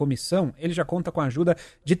trabalhos da comissão. Ele já conta com a ajuda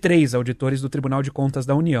de 3 auditores do Tribunal de Contas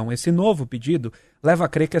da União. Esse novo pedido leva a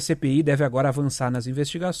crer que a CPI deve agora avançar nas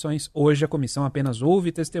investigações. Hoje a comissão apenas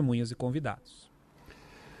ouve testemunhas e convidados.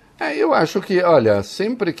 Eu acho que, olha,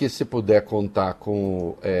 sempre que se puder contar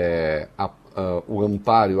com o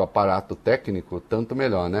amparo e o aparato técnico, tanto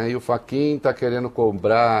melhor, né? E o Fachin está querendo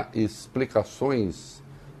cobrar explicações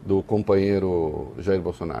do companheiro Jair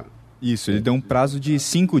Bolsonaro. Isso, ele deu um prazo de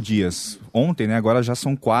 5 dias. Ontem, né? Agora já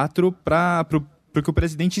são 4 para que o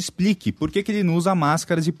presidente explique por que ele não usa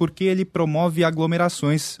máscaras e por que ele promove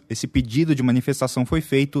aglomerações. Esse pedido de manifestação foi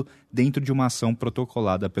feito dentro de uma ação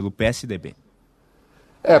protocolada pelo PSDB.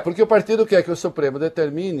 Porque o partido quer que o Supremo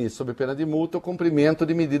determine, sob pena de multa, o cumprimento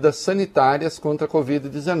de medidas sanitárias contra a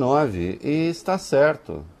Covid-19. E está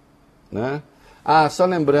certo, né? Só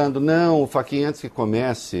lembrando, não, o Fachin, antes que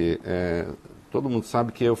comece, Todo mundo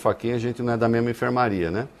sabe que eu e o Faquinha, a gente não é da mesma enfermaria,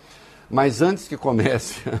 né? Mas antes que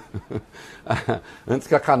comece, antes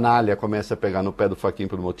que a canalha comece a pegar no pé do Faquinha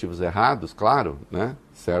por motivos errados, claro, né?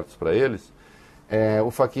 Certos para eles,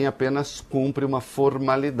 o Faquinha apenas cumpre uma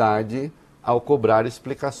formalidade ao cobrar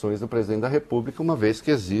explicações do presidente da República, uma vez que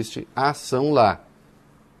existe a ação lá.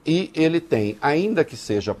 E ele tem, ainda que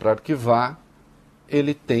seja para arquivar,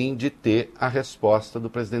 ele tem de ter a resposta do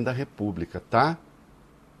presidente da República, tá?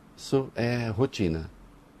 Isso é rotina.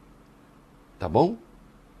 Tá bom?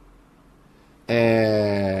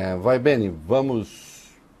 Vai, Beni, vamos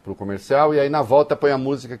pro comercial e aí na volta põe a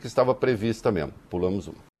música que estava prevista mesmo. Pulamos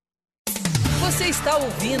uma. Você está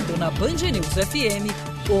ouvindo na Band News FM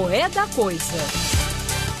o É da Coisa.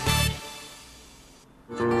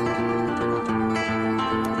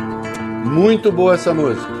 Muito boa essa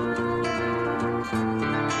música.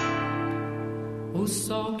 O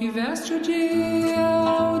sol que veste o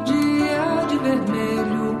dia de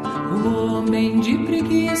vermelho, o homem de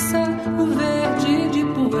preguiça, o verde de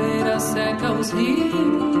poeira, seca os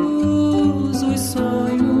rios, os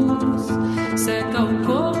sonhos, seca o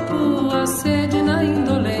corpo, a sede na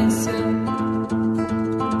indolência.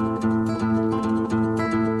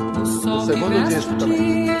 O sol que veste o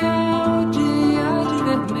dia de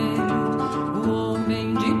vermelho, o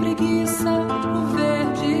homem de preguiça, o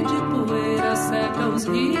verde de poeira, seca os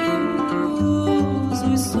rios,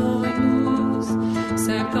 os sonhos,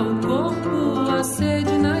 seca o corpo, a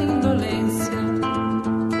sede na indolência.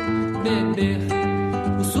 Beber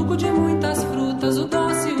o suco de muitas frutas, o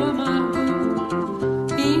doce e o amargo,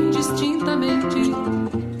 indistintamente.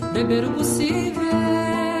 Beber o possível,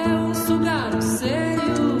 sugar o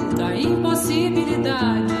seio da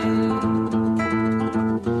impossibilidade.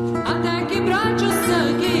 Até que brote o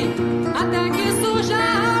sangue, até que surja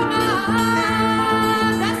a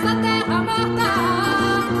alma dessa terra morta,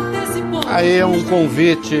 desse povo. Aí é um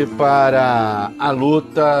convite para a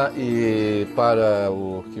luta e para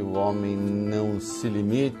que o homem não se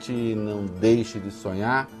limite, não deixe de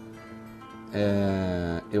sonhar.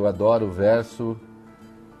 Eu adoro o verso,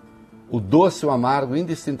 o doce e o amargo,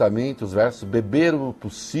 indistintamente, os versos, beber o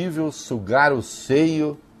possível, sugar o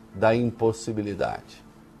seio da impossibilidade.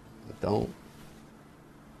 Então,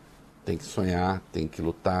 tem que sonhar, tem que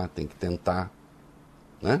lutar, tem que tentar,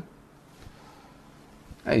 né?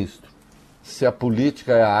 É isto. Se a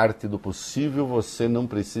política é a arte do possível, você não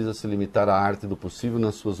precisa se limitar à arte do possível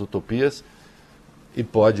nas suas utopias e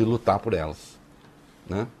pode lutar por elas,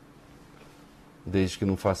 né? Desde que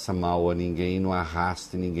não faça mal a ninguém, não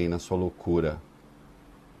arraste ninguém na sua loucura.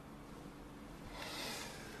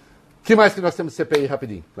 O que mais que nós temos CPI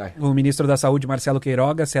rapidinho? Vai. O ministro da Saúde, Marcelo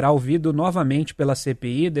Queiroga, será ouvido novamente pela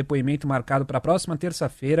CPI, depoimento marcado para a próxima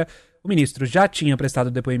terça-feira. O ministro já tinha prestado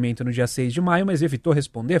depoimento no dia 6 de maio, mas evitou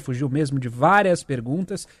responder, fugiu mesmo de várias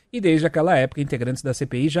perguntas e desde aquela época integrantes da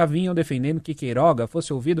CPI já vinham defendendo que Queiroga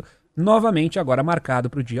fosse ouvido novamente, agora marcado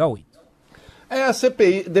para o dia 8. A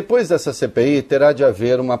CPI, depois dessa CPI, terá de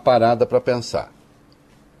haver uma parada para pensar,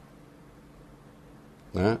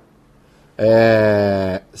 né?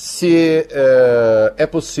 Se é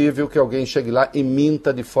possível que alguém chegue lá e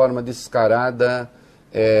minta de forma descarada,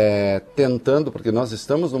 tentando, porque nós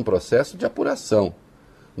estamos num processo de apuração,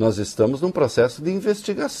 nós estamos num processo de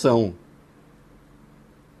investigação.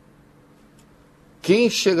 Quem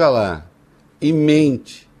chega lá e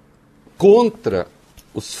mente contra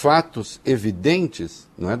os fatos evidentes,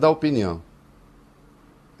 não é dar opinião,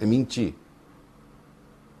 é mentir.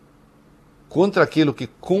 Contra aquilo que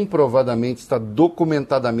comprovadamente está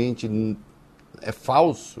documentadamente é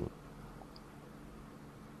falso,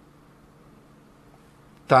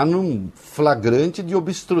 está num flagrante de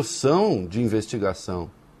obstrução de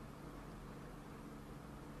investigação.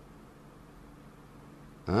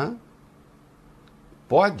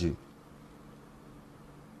 Pode.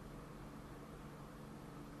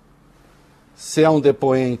 Se é um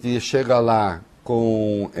depoente e chega lá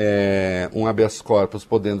com um habeas corpus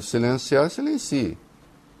podendo silenciar, silencie.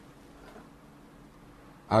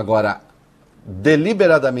 Agora,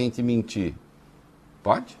 deliberadamente mentir,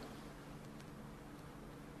 pode?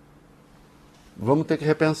 Vamos ter que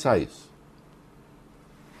repensar isso.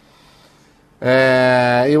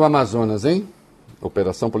 E o Amazonas, hein?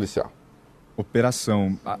 Operação policial.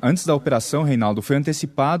 Antes da operação, Reinaldo, foi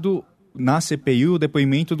antecipado na CPI o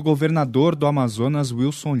depoimento do governador do Amazonas,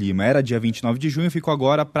 Wilson Lima. Era dia 29 de junho, ficou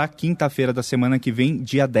agora para quinta-feira da semana que vem,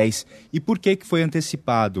 dia 10. E por que foi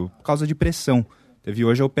antecipado? Por causa de pressão. Teve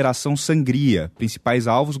hoje a Operação Sangria. Principais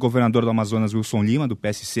alvos, governador do Amazonas, Wilson Lima, do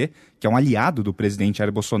PSC, que é um aliado do presidente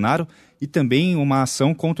Jair Bolsonaro, e também uma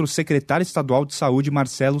ação contra o secretário estadual de saúde,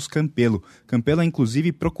 Marcelo Campelo. Campelo é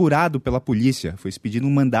inclusive procurado pela polícia, foi expedido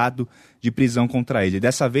um mandado de prisão contra ele.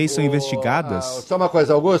 Dessa vez são investigadas... Só uma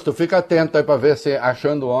coisa, Augusto, fica atento aí para ver se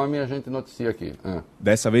achando o homem a gente noticia aqui.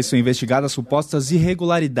 Dessa vez são investigadas supostas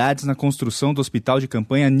irregularidades na construção do hospital de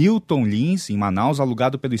campanha Newton Lins, em Manaus,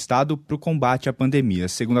 alugado pelo Estado para o combate à pandemia.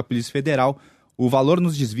 Segundo a Polícia Federal, o valor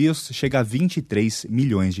nos desvios chega a 23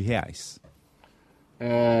 milhões de reais.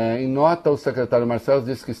 Em nota, o secretário Marcelo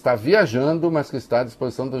disse que está viajando, mas que está à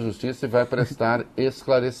disposição da Justiça e vai prestar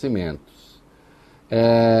esclarecimentos.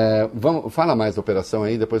 Fala mais da operação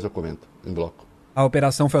aí, depois eu comento em bloco. A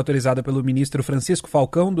operação foi autorizada pelo ministro Francisco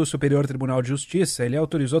Falcão, do Superior Tribunal de Justiça. Ele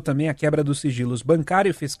autorizou também a quebra dos sigilos bancário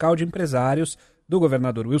e fiscal de empresários do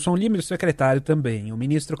governador Wilson Lima e do secretário também. O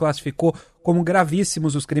ministro classificou como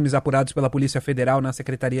gravíssimos os crimes apurados pela Polícia Federal na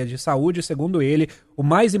Secretaria de Saúde. Segundo ele, o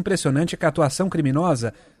mais impressionante é que a atuação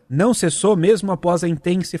criminosa não cessou mesmo após a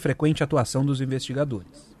intensa e frequente atuação dos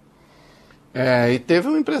investigadores. E teve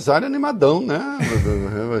um empresário animadão, né?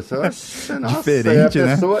 Nossa, diferente,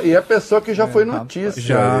 né? E a pessoa que já foi notícia.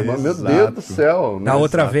 Já. Meu Deus do céu. Da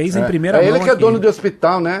outra vez, em primeira mão. É ele que é aqui. Dono de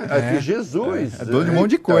hospital, né? Jesus. É dono de um monte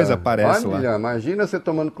de coisa, parece lá. Olha, imagina você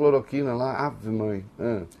tomando cloroquina lá. Ave mãe.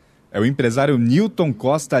 É o empresário Newton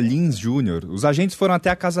Costa Lins Jr. Os agentes foram até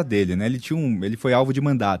a casa dele, né? Ele foi alvo de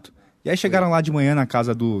mandato. E aí chegaram lá de manhã na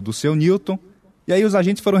casa do seu Newton. E aí os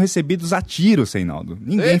agentes foram recebidos a tiros, Reinaldo.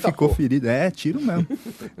 Ninguém ficou ferido. Tiro mesmo.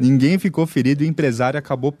 Ninguém ficou ferido e o empresário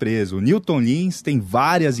acabou preso. O Newton Lins tem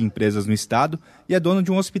várias empresas no estado e é dono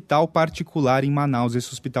de um hospital particular em Manaus,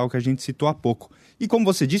 esse hospital que a gente citou há pouco. E como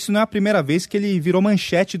você disse, não é a primeira vez que ele virou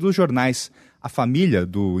manchete dos jornais. A família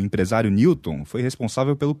do empresário Newton foi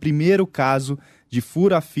responsável pelo primeiro caso de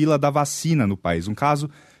fura-fila da vacina no país. Um caso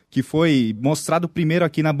que foi mostrado primeiro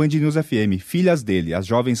aqui na Band News FM. Filhas dele, as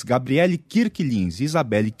jovens Gabriele Kirk Lins e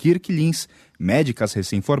Isabelle Kirk Lins, médicas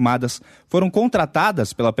recém-formadas, foram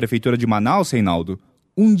contratadas pela Prefeitura de Manaus, Reinaldo,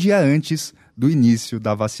 um dia antes do início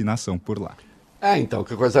da vacinação por lá. Então,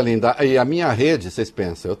 que coisa linda. E a minha rede, vocês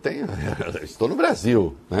pensam, eu estou no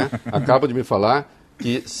Brasil, né? Acabo de me falar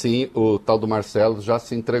que sim, o tal do Marcelo já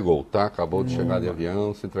se entregou, tá? Acabou de chegar de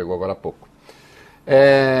avião, se entregou agora há pouco.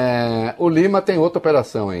 O Lima tem outra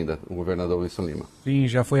operação ainda, o governador Wilson Lima. Sim,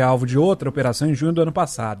 já foi alvo de outra operação em junho do ano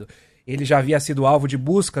passado. Ele já havia sido alvo de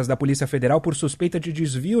buscas da Polícia Federal por suspeita de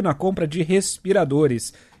desvio na compra de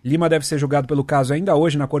respiradores. Lima deve ser julgado pelo caso ainda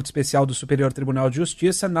hoje na Corte Especial do Superior Tribunal de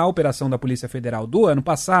Justiça. Na operação da Polícia Federal do ano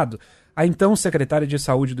passado, a então secretária de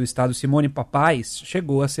Saúde do Estado, Simone Papais,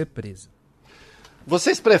 chegou a ser presa.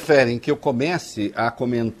 Vocês preferem que eu comece a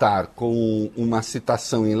comentar com uma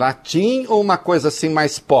citação em latim ou uma coisa assim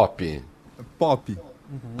mais pop? Pop.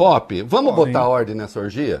 Pop? Vamos botar ordem nessa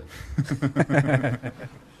orgia?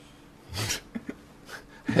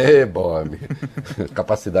 Bob.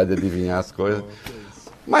 Capacidade de adivinhar as coisas.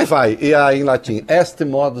 Mas vai, e aí em latim, est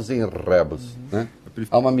modus in rebus, né?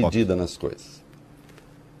 Há uma medida nas coisas.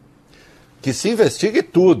 Que se investigue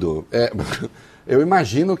tudo. Eu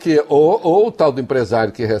imagino que ou o tal do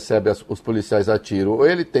empresário que recebe os policiais a tiro, ou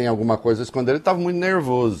ele tem alguma coisa a esconder, ele estava muito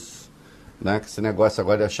nervoso, né? Que esse negócio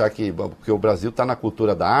agora de achar que porque o Brasil está na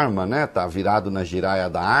cultura da arma, né? Está virado na giraia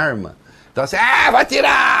da arma. Então assim, vai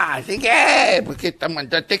atirar, porque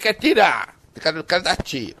tem que atirar, o cara dá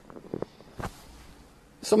tiro.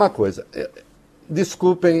 Isso é uma coisa.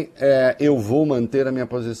 Desculpem, eu vou manter a minha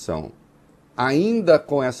posição. Ainda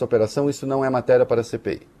com essa operação, isso não é matéria para a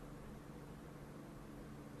CPI.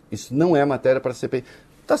 Isso não é matéria para a CPI.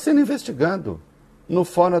 Está sendo investigado no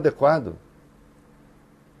fórum adequado.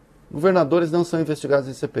 Governadores não são investigados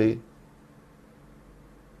em CPI.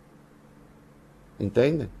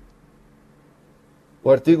 Entende?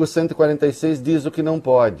 O artigo 146 diz o que não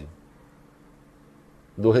pode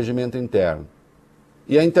do regimento interno.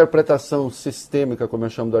 E a interpretação sistêmica, como eu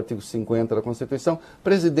chamo do artigo 50 da Constituição,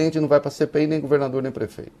 presidente não vai para a CPI, nem governador, nem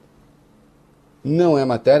prefeito. Não é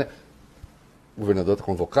matéria. O governador está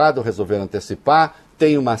convocado, resolveram antecipar,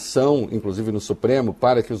 tem uma ação, inclusive no Supremo,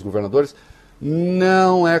 para que os governadores...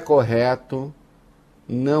 Não é correto,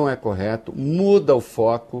 muda o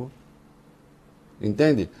foco,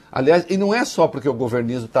 entende? Aliás, e não é só porque o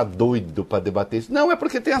governismo está doido para debater isso, não, é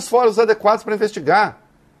porque tem as fóruns adequados para investigar.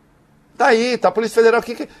 Está aí, está a Polícia Federal, o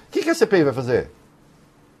que a CPI vai fazer?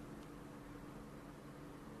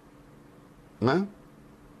 Né?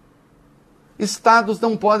 Estados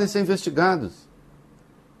não podem ser investigados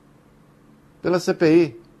pela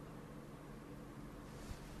CPI.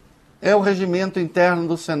 É o regimento interno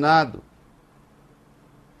do Senado.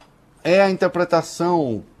 É a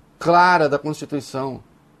interpretação clara da Constituição.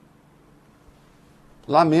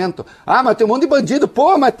 Lamento. Ah, mas tem um monte de bandido.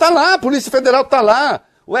 Pô, mas tá lá, a Polícia Federal tá lá.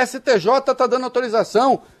 O STJ tá dando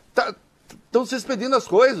autorização. Estão se expedindo as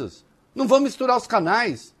coisas. Não vão misturar os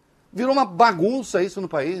canais. Virou uma bagunça isso no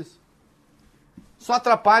país. Só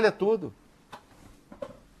atrapalha tudo.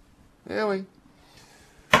 Hein?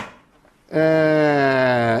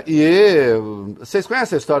 Vocês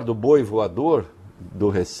conhecem a história do boi voador do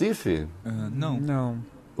Recife? Não.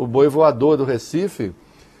 O boi voador do Recife,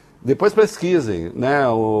 depois pesquisem, né?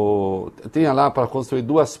 Tinha lá para construir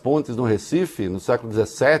 2 pontes no Recife, no século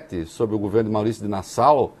XVII, sob o governo de Maurício de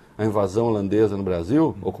Nassau, a invasão holandesa no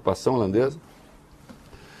Brasil, ocupação holandesa.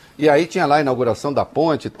 E aí tinha lá a inauguração da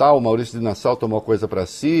ponte e tal, o Maurício de Nassau tomou a coisa para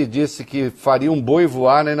si e disse que faria um boi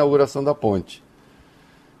voar na inauguração da ponte.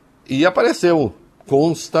 E apareceu,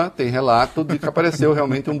 tem relato de que apareceu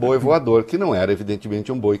realmente um boi voador, que não era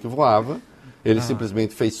evidentemente um boi que voava. Ele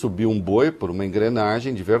simplesmente fez subir um boi por uma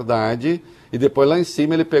engrenagem de verdade, e depois lá em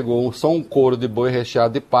cima ele pegou só um couro de boi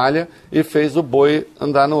recheado de palha e fez o boi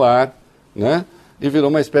andar no ar, né? E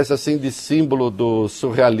virou uma espécie assim de símbolo do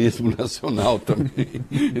surrealismo nacional também,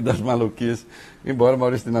 e das maluquices, embora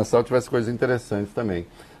Maurício de Nassau tivesse coisas interessantes também.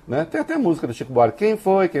 Né? Tem até a música do Chico Buarque, quem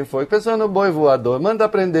foi, pensou no boi voador, manda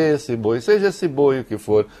prender esse boi, seja esse boi o que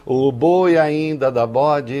for, o boi ainda dá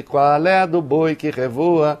bode, qual é do boi que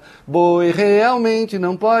revoa, boi realmente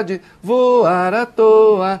não pode voar à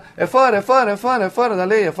toa, é fora da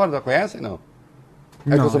lei, é fora da... Conhecem, não?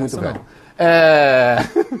 É que eu sou muito velho.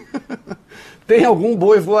 Tem algum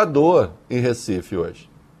boi voador em Recife hoje?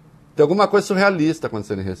 Tem alguma coisa surrealista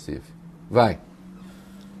acontecendo em Recife? Vai.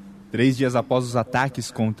 3 dias após os ataques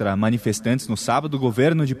contra manifestantes no sábado, o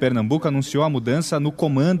governo de Pernambuco anunciou a mudança no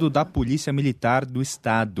comando da Polícia Militar do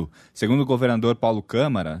Estado. Segundo o governador Paulo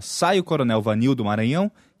Câmara, sai o coronel Vanil do Maranhão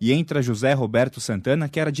e entra José Roberto Santana,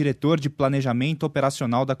 que era diretor de planejamento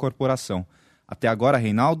operacional da corporação. Até agora,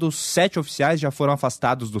 Reinaldo, 7 oficiais já foram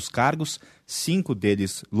afastados dos cargos, 5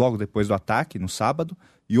 deles logo depois do ataque, no sábado,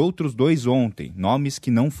 e outros 2 ontem, nomes que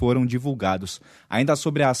não foram divulgados. Ainda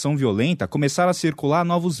sobre a ação violenta, começaram a circular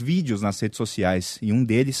novos vídeos nas redes sociais. Em um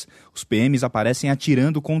deles, os PMs aparecem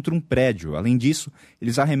atirando contra um prédio. Além disso,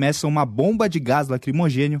 eles arremessam uma bomba de gás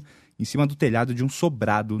lacrimogênio em cima do telhado de um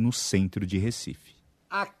sobrado no centro de Recife.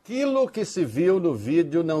 Aquilo que se viu no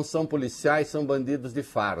vídeo não são policiais, são bandidos de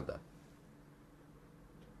farda.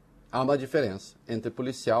 Há uma diferença entre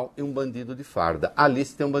policial e um bandido de farda. Ali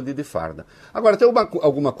se tem um bandido de farda. Agora, tem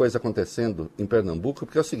alguma coisa acontecendo em Pernambuco,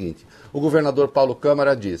 porque é o seguinte, o governador Paulo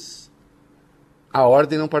Câmara diz, a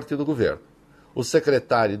ordem não partiu do governo. O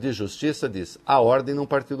secretário de Justiça diz, a ordem não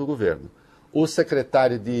partiu do governo. O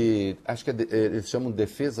secretário de, acho que eles chamam de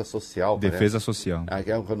Defesa Social. Defesa Social.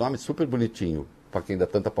 É um nome super bonitinho, para quem dá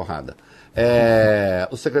tanta porrada.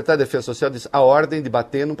 O secretário de Defesa Social diz, a ordem de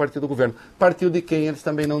bater não partiu do governo. Partiu de quem eles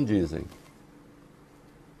também não dizem.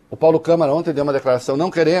 O Paulo Câmara ontem deu uma declaração,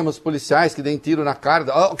 não queremos policiais que deem tiro na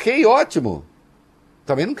cara. Ok, ótimo.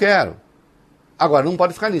 Também não quero. Agora, não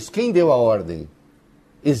pode ficar nisso. Quem deu a ordem?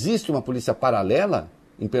 Existe uma polícia paralela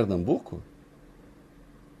em Pernambuco?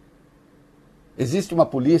 Existe uma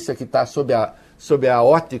polícia que está sob a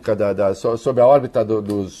ótica, sob a órbita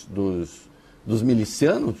dos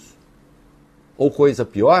milicianos? Ou coisa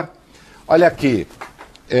pior? Olha aqui,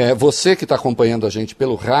 você que está acompanhando a gente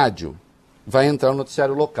pelo rádio, vai entrar no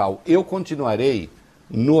noticiário local. Eu continuarei,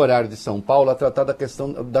 no horário de São Paulo, a tratar da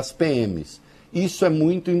questão das PMs. Isso é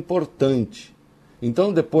muito importante.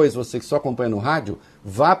 Então, depois, você que só acompanha no rádio,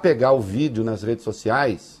 vá pegar o vídeo nas redes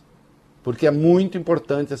sociais, porque é muito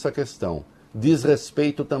importante essa questão. Diz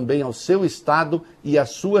respeito também ao seu estado e à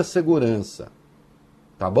sua segurança.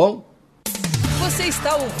 Tá bom? Você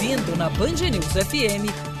está ouvindo na Band News FM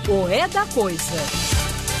o É da Coisa.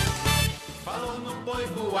 Falou no boi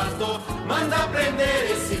voador, manda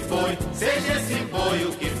prender esse boi, seja esse boi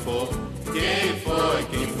o que for. Quem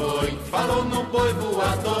foi? Falou no boi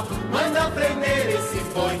voador, manda prender esse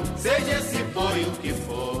boi, seja esse boi o que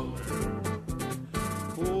for.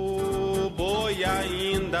 O boi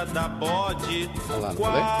ainda dá bode,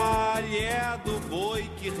 qual é do boi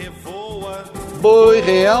que revoa? Boi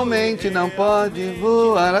realmente não pode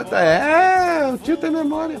voar. O tio tem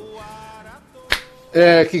memória.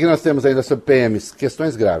 O que nós temos ainda sobre PMs?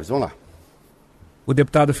 Questões graves, vamos lá. O O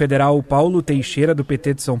deputado federal Paulo Teixeira, do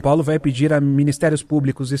PT de São Paulo, vai pedir a ministérios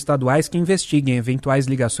públicos estaduais que investiguem eventuais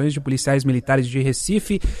ligações de policiais militares de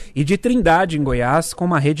Recife e de Trindade, em Goiás, com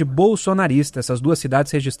uma rede bolsonarista. Essas duas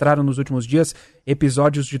cidades registraram nos últimos dias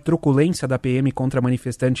episódios de truculência da PM contra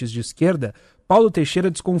manifestantes de esquerda. Paulo Teixeira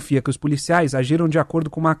desconfia que os policiais agiram de acordo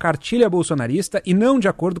com uma cartilha bolsonarista e não de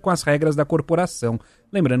acordo com as regras da corporação.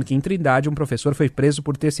 Lembrando que em Trindade um professor foi preso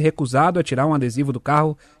por ter se recusado a tirar um adesivo do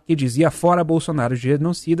carro que dizia "Fora Bolsonaro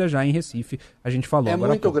genocida", já em Recife. A gente falou agora.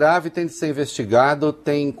 É muito grave, tem de ser investigado,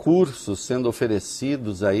 tem cursos sendo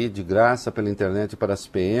oferecidos aí de graça pela internet para as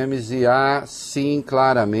PMs e há sim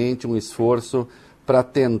claramente um esforço para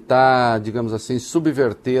tentar, digamos assim,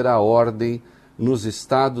 subverter a ordem nos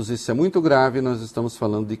estados. Isso é muito grave, nós estamos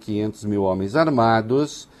falando de 500 mil homens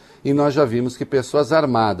armados. E nós já vimos que pessoas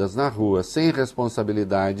armadas na rua, sem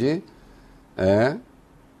responsabilidade,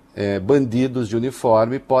 bandidos de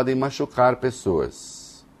uniforme, podem machucar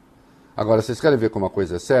pessoas. Agora, vocês querem ver como a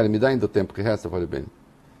coisa é séria? Me dá ainda o tempo que resta, Vale Bem?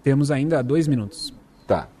 Temos ainda 2 minutos.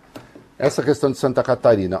 Tá. Essa questão de Santa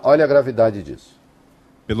Catarina, olha a gravidade disso.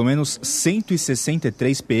 Pelo menos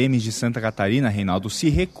 163 PMs de Santa Catarina, Reinaldo, se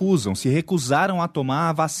recusaram a tomar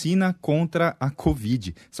a vacina contra a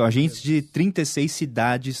Covid. São agentes de 36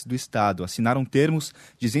 cidades do estado. Assinaram termos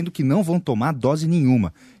dizendo que não vão tomar dose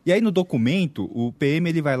nenhuma. E aí no documento, o PM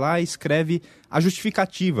ele vai lá e escreve a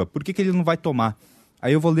justificativa. Por que ele não vai tomar?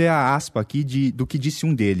 Aí eu vou ler a aspa aqui do que disse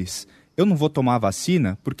um deles. Eu não vou tomar a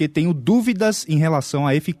vacina porque tenho dúvidas em relação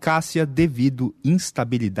à eficácia devido à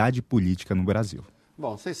instabilidade política no Brasil.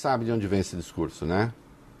 Bom, vocês sabem de onde vem esse discurso, né?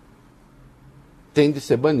 Tem de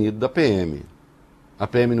ser banido da PM. A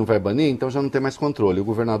PM não vai banir, então já não tem mais controle. O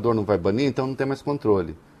governador não vai banir, então não tem mais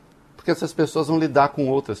controle. Porque essas pessoas vão lidar com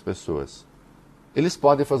outras pessoas. Eles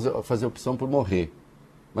podem fazer opção por morrer,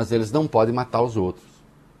 mas eles não podem matar os outros.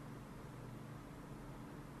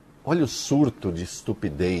 Olha o surto de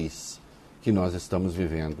estupidez que nós estamos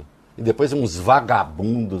vivendo. E depois uns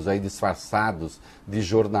vagabundos aí disfarçados de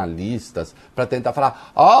jornalistas para tentar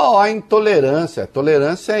falar, a intolerância.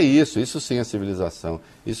 Tolerância é isso sim é civilização,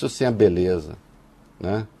 isso sim é beleza,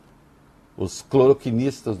 né? Os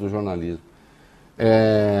cloroquinistas do jornalismo.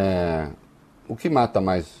 O que mata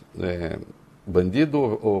mais, bandido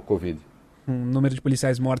ou Covid? O número de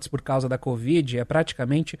policiais mortos por causa da Covid é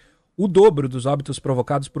praticamente o dobro dos óbitos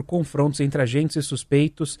provocados por confrontos entre agentes e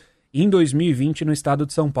suspeitos. Em 2020, no estado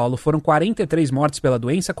de São Paulo, foram 43 mortes pela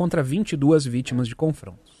doença contra 22 vítimas de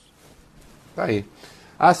confrontos. Tá aí.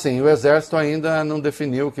 Sim, o Exército ainda não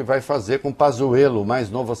definiu o que vai fazer com Pazuello, o mais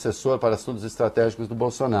novo assessor para assuntos estratégicos do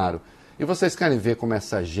Bolsonaro. E vocês querem ver como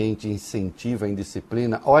essa gente incentiva a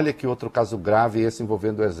indisciplina? Olha que outro caso grave esse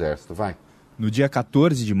envolvendo o Exército, vai. No dia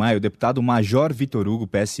 14 de maio, o deputado Major Vitor Hugo,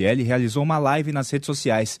 PSL, realizou uma live nas redes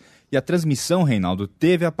sociais. E a transmissão, Reinaldo,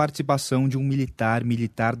 teve a participação de um militar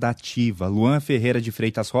da ativa. Luan Ferreira de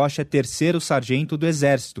Freitas Rocha é 3º sargento do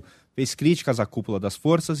Exército. Fez críticas à cúpula das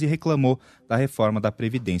forças e reclamou da reforma da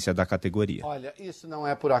Previdência da categoria. Olha, isso não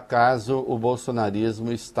é por acaso, o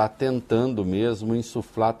bolsonarismo está tentando mesmo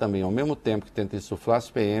insuflar também. Ao mesmo tempo que tenta insuflar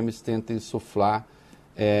as PMs, tenta insuflar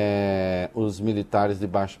os militares de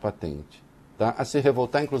baixa patente. Tá? A se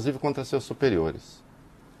revoltar, inclusive, contra seus superiores.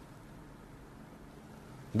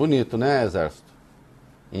 Bonito, né, Exército?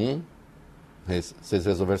 Vocês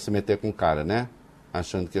resolveram se meter com o cara, né?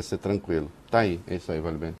 Achando que ia ser tranquilo. Tá aí, é isso aí,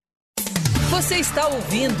 Vale Bem. Você está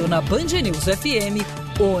ouvindo na Band News FM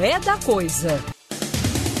o É da Coisa.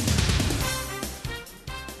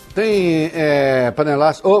 Tem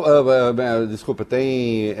panelaço... desculpa,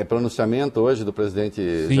 tem pronunciamento hoje do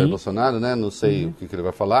presidente Jair Bolsonaro, né? Não sei o que ele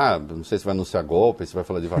vai falar, não sei se vai anunciar golpe, se vai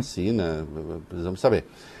falar de vacina, precisamos saber.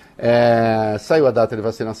 Saiu a data de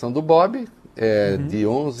vacinação do Bob, de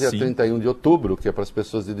 11 a 31 de outubro, que é para as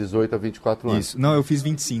pessoas de 18 a 24 anos. Isso, não, eu fiz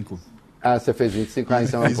 25. Você fez 25?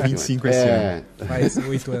 Então fiz 25 esse ano. Faz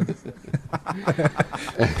 8 anos.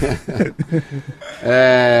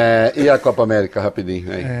 E a Copa América,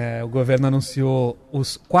 rapidinho? Aí. O governo anunciou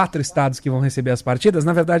os 4 estados que vão receber as partidas.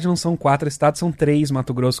 Na verdade, não são 4 estados, são 3,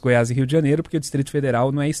 Mato Grosso, Goiás e Rio de Janeiro, porque o Distrito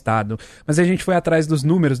Federal não é estado. Mas a gente foi atrás dos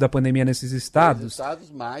números da pandemia nesses estados. Os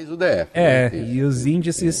estados mais o DF. E os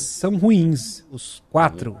índices são ruins. Os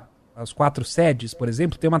 4... As 4 sedes, por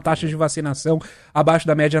exemplo, têm uma taxa de vacinação abaixo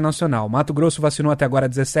da média nacional. Mato Grosso vacinou até agora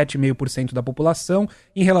 17,5% da população.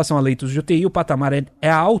 Em relação a leitos de UTI, o patamar é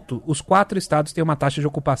alto. Os 4 estados têm uma taxa de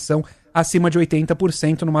ocupação acima de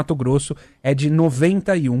 80%. No Mato Grosso é de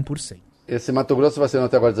 91%. Esse Mato Grosso vacinou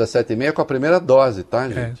até agora 17,5% com a primeira dose, tá,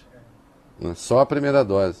 gente? Só a primeira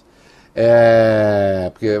dose.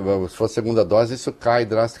 Porque se for a segunda dose, isso cai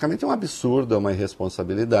drasticamente. É um absurdo, é uma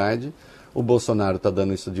irresponsabilidade. O Bolsonaro está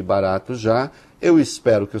dando isso de barato já. Eu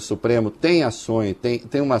espero que o Supremo tenha ações,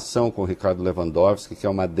 tem uma ação com o Ricardo Lewandowski, que é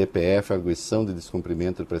uma DPF, arguição de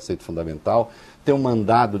descumprimento do preceito fundamental. Tem um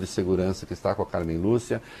mandado de segurança que está com a Carmen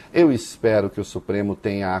Lúcia. Eu espero que o Supremo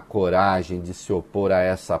tenha a coragem de se opor a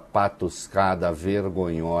essa patuscada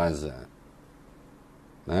vergonhosa.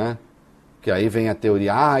 Né? Que aí vem a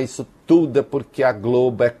teoria, isso tudo é porque a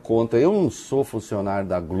Globo é contra. Eu não sou funcionário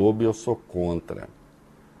da Globo, eu sou contra.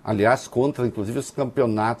 Aliás, contra, inclusive, os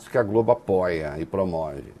campeonatos que a Globo apoia e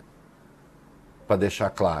promove. Para deixar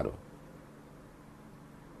claro.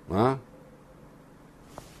 Né?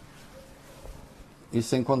 E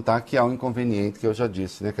sem contar que há um inconveniente que eu já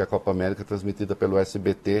disse, né, que a Copa América é transmitida pelo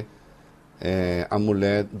SBT, a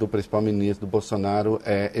mulher do principal ministro do Bolsonaro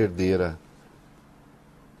é herdeira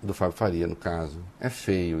do Fábio Faria, no caso. É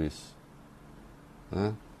feio isso.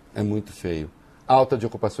 Né? É muito feio. Alta de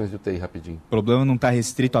ocupações de UTI, rapidinho. O problema não está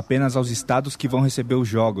restrito apenas aos estados que vão receber os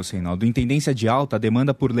jogos, Reinaldo. Em tendência de alta, a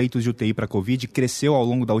demanda por leitos de UTI para Covid cresceu ao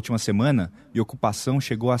longo da última semana e a ocupação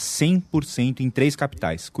chegou a 100% em 3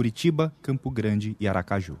 capitais, Curitiba, Campo Grande e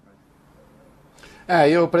Aracaju.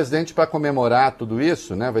 E o presidente, para comemorar tudo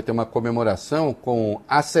isso, né, vai ter uma comemoração com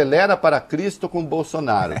Acelera para Cristo com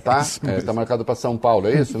Bolsonaro, tá? Está marcado para São Paulo,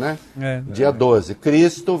 é isso, né? Dia 12.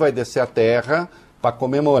 Cristo vai descer a terra para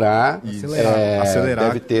comemorar. Acelerar.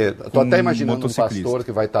 Deve ter. Estou até imaginando um pastor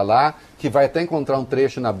que vai estar lá, que vai até encontrar um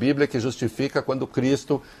trecho na Bíblia que justifica quando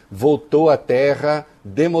Cristo voltou à terra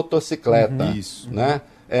de motocicleta. Isso. Né?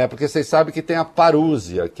 Porque vocês sabem que tem a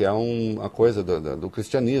parúzia, que é uma coisa do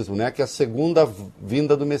cristianismo, né? Que é a segunda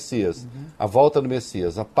vinda do Messias, a volta do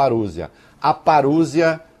Messias, a parúzia. A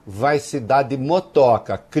parúzia vai se dar de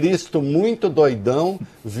motoca. Cristo muito doidão,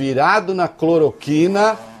 virado na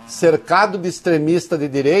cloroquina, cercado de extremista de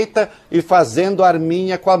direita e fazendo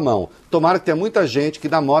arminha com a mão. Tomara que tenha muita gente que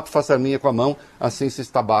na moto faça arminha com a mão, assim se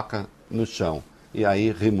estabaca no chão. E aí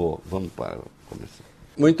rimou. Vamos para o começo.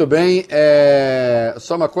 Muito bem,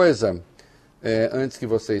 só uma coisa, antes que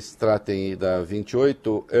vocês tratem da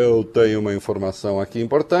 28, eu tenho uma informação aqui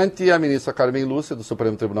importante. A ministra Carmen Lúcia, do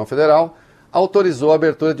Supremo Tribunal Federal, autorizou a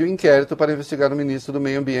abertura de um inquérito para investigar o ministro do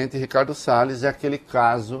Meio Ambiente, Ricardo Salles, e aquele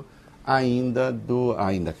caso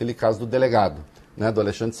aquele caso do delegado, né, do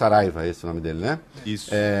Alexandre Saraiva, esse é o nome dele, né?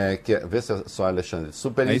 Isso. Vê se é só Alexandre.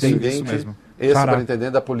 Superintendente, isso mesmo.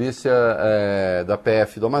 Ex-superintendente da polícia da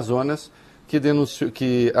PF do Amazonas, que denunciou,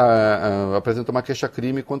 que apresentou uma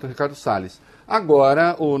queixa-crime contra o Ricardo Salles.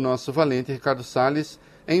 Agora, o nosso valente Ricardo Salles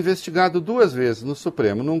é investigado 2 vezes no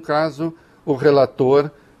Supremo. Num caso, o relator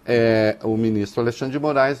é o ministro Alexandre de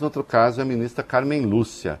Moraes, no outro caso, é a ministra Carmen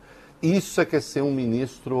Lúcia. Isso é que é ser um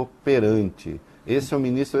ministro operante. Esse é o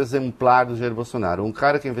ministro exemplar do Jair Bolsonaro. Um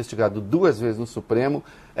cara que é investigado 2 vezes no Supremo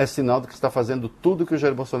é sinal de que está fazendo tudo que o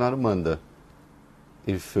Jair Bolsonaro manda.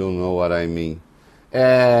 If you know what I mean.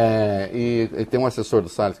 E tem um assessor do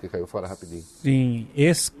Salles que caiu fora rapidinho. Sim,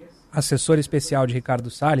 ex-assessor especial de Ricardo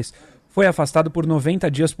Salles foi afastado por 90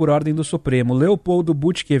 dias por ordem do Supremo. Leopoldo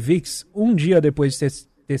Butkiewicz, um dia depois de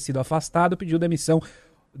ter sido afastado, pediu demissão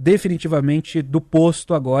definitivamente do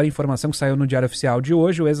posto agora. Informação que saiu no Diário Oficial de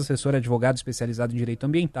hoje. O ex-assessor é advogado especializado em direito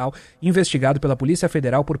ambiental, investigado pela Polícia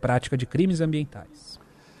Federal por prática de crimes ambientais.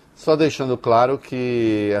 Só deixando claro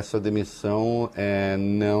que essa demissão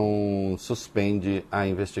não suspende a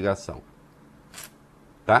investigação.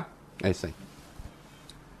 Tá? É isso aí.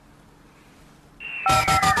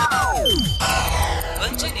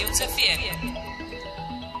 Band News FM.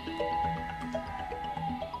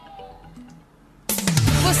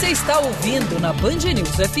 Você está ouvindo na Band News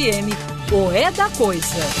FM o É da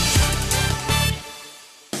Coisa.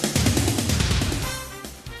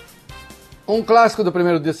 Um clássico do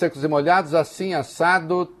primeiro dia Secos e Molhados, assim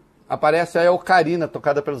assado, aparece a Ocarina,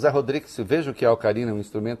 tocada pelo Zé Rodrigues. Veja o que é a Ocarina, um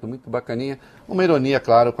instrumento muito bacaninha. Uma ironia,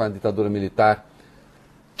 claro, com a ditadura militar.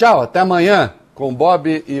 Tchau, até amanhã com o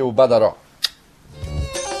Bob e o Badaró.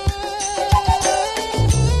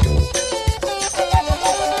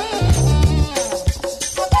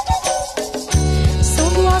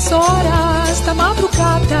 São 2 horas da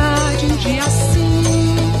madrugada de um dia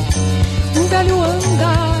assim. Um velho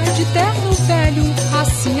anda de terno velho,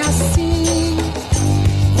 assim, assim.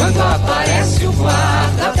 Quando aparece o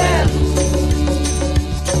guarda-velo,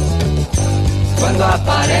 quando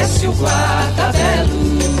aparece o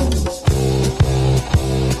guarda-velo,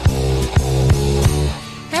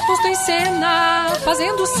 é posto em cena,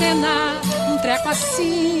 fazendo cena, um treco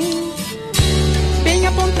assim, bem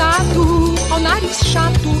apontado ao nariz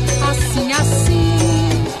chato, assim, assim.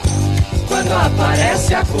 Quando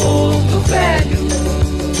aparece a cor do velho,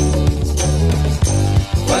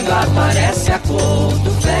 quando aparece a cor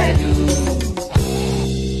do velho.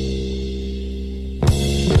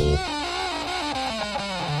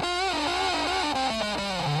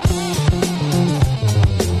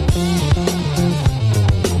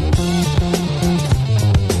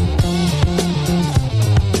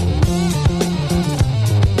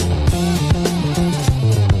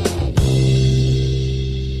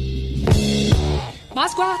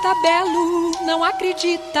 Mas Guardabelo não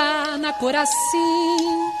acredita na cor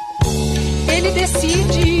assim. Ele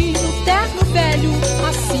decide no terno velho,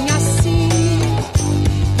 assim, assim.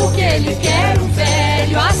 Porque ele quer um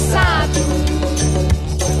velho assado.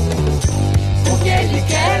 Porque ele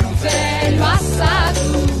quer um velho assado.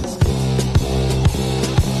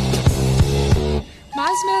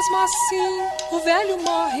 Mas mesmo assim, o velho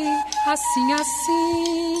morre, assim,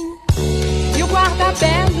 assim. E o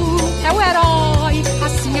Guardabelo é o herói,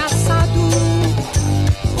 assim assado.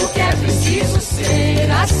 Porque é preciso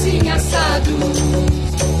ser assim assado.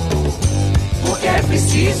 Porque é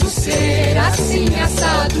preciso ser assim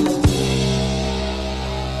assado.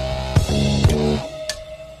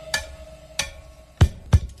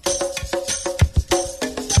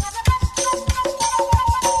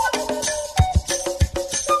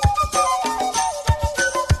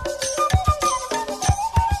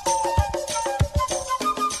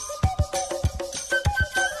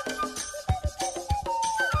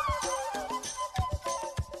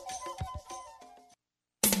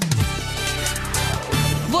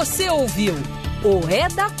 Você ouviu o É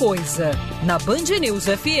da Coisa, na Band News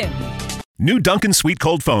FM. New Dunkin' Sweet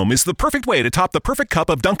Cold Foam is the perfect way to top the perfect cup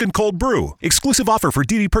of Dunkin' Cold Brew. Exclusive offer for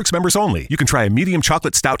DD Perks members only. You can try a medium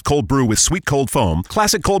chocolate stout cold brew with sweet cold foam,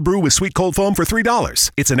 classic cold brew with sweet cold foam for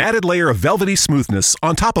 $3. It's an added layer of velvety smoothness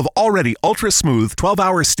on top of already ultra-smooth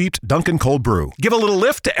 12-hour steeped Dunkin' Cold Brew. Give a little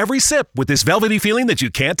lift to every sip with this velvety feeling that you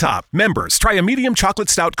can't top. Members, try a medium chocolate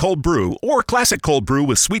stout cold brew or classic cold brew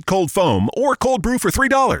with sweet cold foam or cold brew for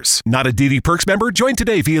 $3. Not a DD Perks member? Join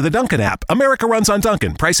today via the Dunkin' app. America runs on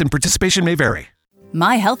Dunkin'. Price and participation may vary.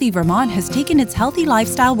 My Healthy Vermont has taken its healthy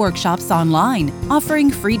lifestyle workshops online, offering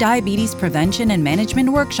free diabetes prevention and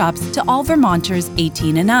management workshops to all Vermonters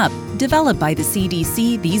 18 and up. Developed by the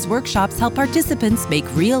CDC, these workshops help participants make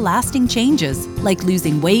real lasting changes, like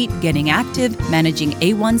losing weight, getting active, managing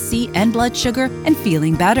A1C and blood sugar, and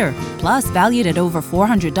feeling better. Plus, valued at over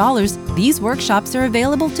 $400, these workshops are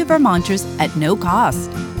available to Vermonters at no cost.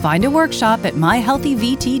 Find a workshop at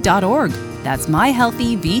myhealthyvt.org. That's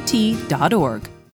myhealthyvt.org.